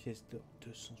 000 pièces d'or.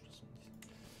 270.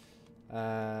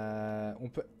 On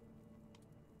peut...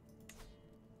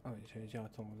 ah oui, j'allais dire,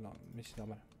 attends, non, mais c'est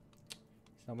normal.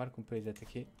 C'est normal qu'on peut les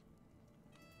attaquer.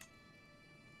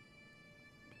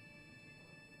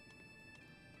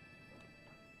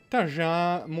 Putain, j'ai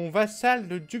mon vassal,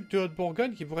 le duc de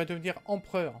Haute-Bourgogne, qui pourrait devenir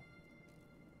empereur.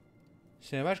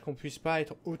 C'est dommage qu'on puisse pas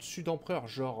être au-dessus d'empereur.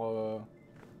 Genre,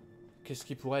 qu'est-ce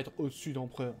qui pourrait être au-dessus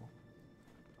d'empereur?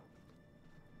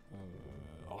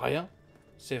 Rien,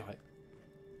 c'est vrai.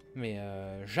 Mais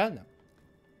Jeanne,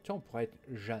 tu vois, on pourrait être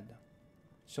Jeanne.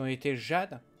 Si on était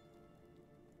Jeanne,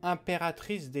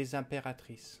 impératrice des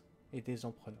impératrices et des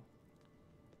empereurs.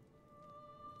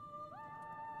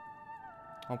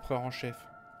 Empereur en chef.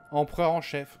 Empereur en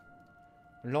chef.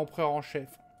 L'empereur en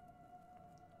chef.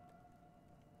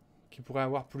 Qui pourrait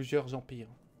avoir plusieurs empires.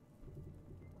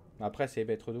 Après, c'est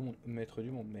maître du monde,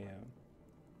 mais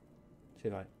c'est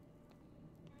vrai.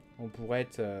 On pourrait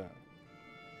être...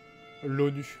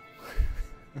 l'ONU.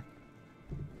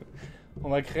 On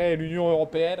va créer l'Union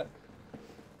Européenne.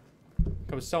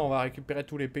 Comme ça, on va récupérer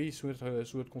tous les pays sous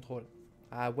notre contrôle.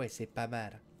 Ah ouais, c'est pas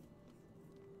mal.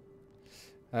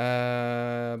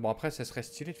 Bon, après, ça serait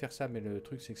stylé de faire ça, mais le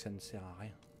truc, c'est que ça ne sert à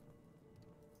rien.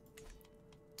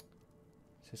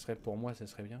 Ce serait pour moi, ça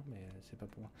serait bien, mais c'est pas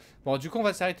pour moi. Bon, du coup, on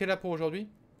va s'arrêter là pour aujourd'hui.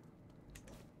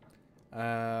 On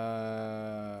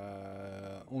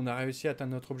a réussi à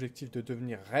atteindre notre objectif de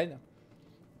devenir reine.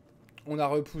 On a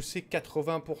repoussé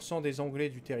 80% des Anglais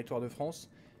du territoire de France.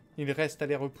 Il reste à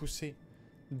les repousser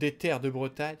des terres de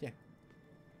Bretagne.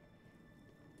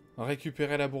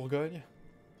 Récupérer la Bourgogne.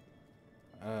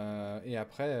 Et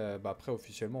après, après,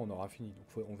 officiellement, on aura fini. Donc,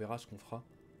 on verra ce qu'on fera.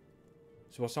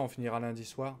 C'est pour ça qu'on finira lundi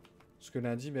soir. Parce que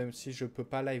lundi, même si je peux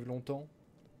pas live longtemps,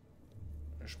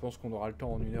 je pense qu'on aura le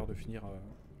temps en 1 heure de finir...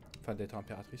 Enfin, d'être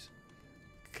impératrice.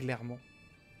 Clairement.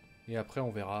 Et après,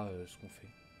 on verra ce qu'on fait.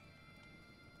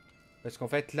 Parce qu'en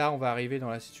fait, là, on va arriver dans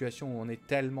la situation où on est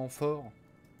tellement fort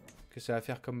que ça va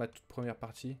faire comme ma toute première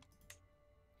partie.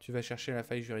 Tu vas chercher la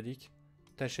faille juridique.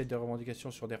 T'achètes des revendications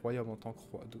sur des royaumes en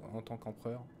tant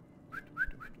qu'empereur.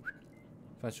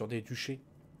 Enfin, sur des duchés.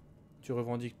 Tu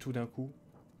revendiques tout d'un coup.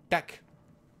 Tac!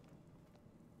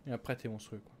 Et après, t'es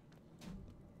monstrueux, quoi.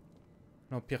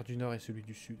 L'Empire du Nord et celui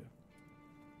du Sud.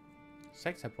 C'est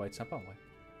vrai que ça pourrait être sympa, en vrai.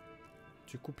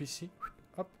 Tu coupes ici.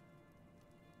 Hop.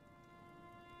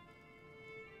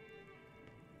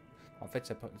 En fait,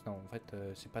 ça peut... non, en fait,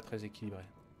 c'est pas très équilibré.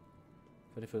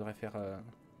 Il faudrait faire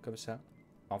comme ça.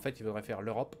 En fait, il faudrait faire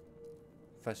l'Europe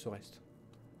face au reste.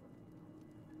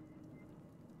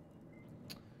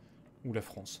 Ou la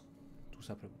France, tout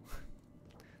simplement.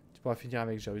 Tu pourras finir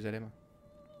avec Jérusalem.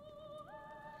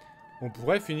 On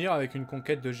pourrait finir avec une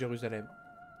conquête de Jérusalem.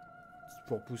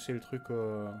 Pour pousser le truc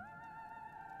au...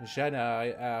 Jeanne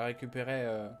a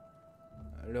récupéré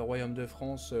le royaume de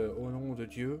France au nom de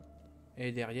Dieu.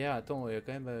 Et derrière, attends, il y a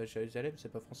quand même Jérusalem, c'est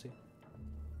pas français.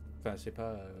 Enfin, c'est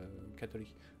pas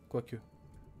catholique. Quoique,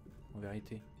 en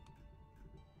vérité.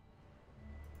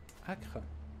 Acre.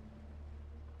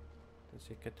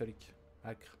 C'est catholique.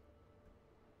 Acre.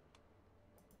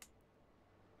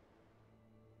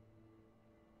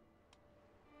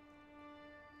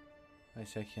 Ouais,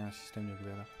 c'est vrai qu'il y a un système de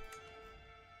gouverneur.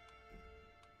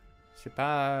 C'est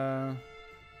pas...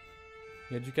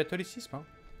 Il y a du catholicisme, hein.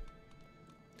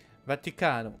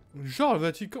 Vatican. Genre le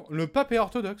Vatican. Le pape est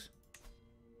orthodoxe.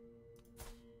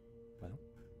 Bah non.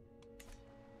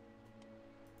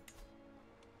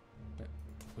 Ouais,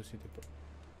 pourquoi c'était pas...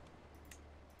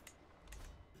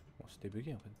 Bon, c'était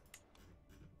bugué en fait.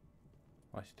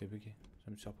 Ouais, c'était bugué.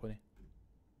 Ça me surprenait.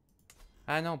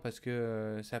 Ah non, parce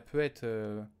que ça peut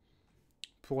être...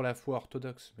 pour la foi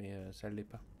orthodoxe, mais ça ne l'est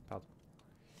pas.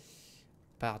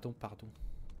 Pardon. Pardon.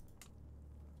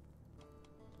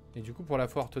 Et du coup, pour la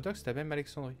foi orthodoxe, t'as même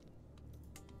Alexandrie.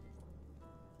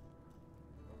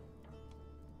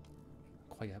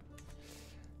 Incroyable.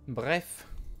 Bref.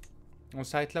 On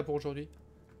s'arrête là pour aujourd'hui.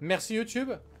 Merci YouTube.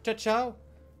 Ciao, ciao.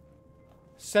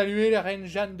 Saluez la reine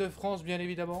Jeanne de France, bien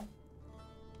évidemment.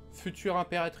 Future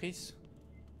impératrice.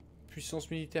 Puissance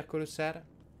militaire colossale.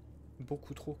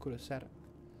 Beaucoup trop colossale.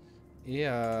 Et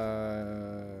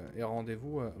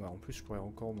rendez-vous... bah en plus, je pourrais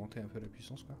encore augmenter un peu la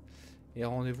puissance, quoi. Et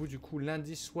rendez-vous, du coup,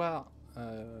 lundi soir,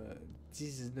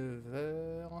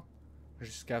 19h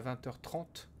jusqu'à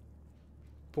 20h30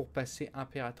 pour passer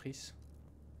impératrice.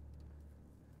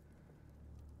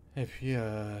 Et puis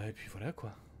voilà,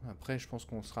 quoi. Après, je pense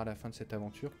qu'on sera à la fin de cette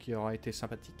aventure qui aura été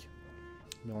sympathique.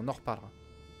 Mais on en reparlera.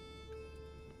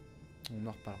 On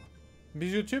en reparlera.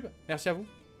 Bisous YouTube, merci à vous.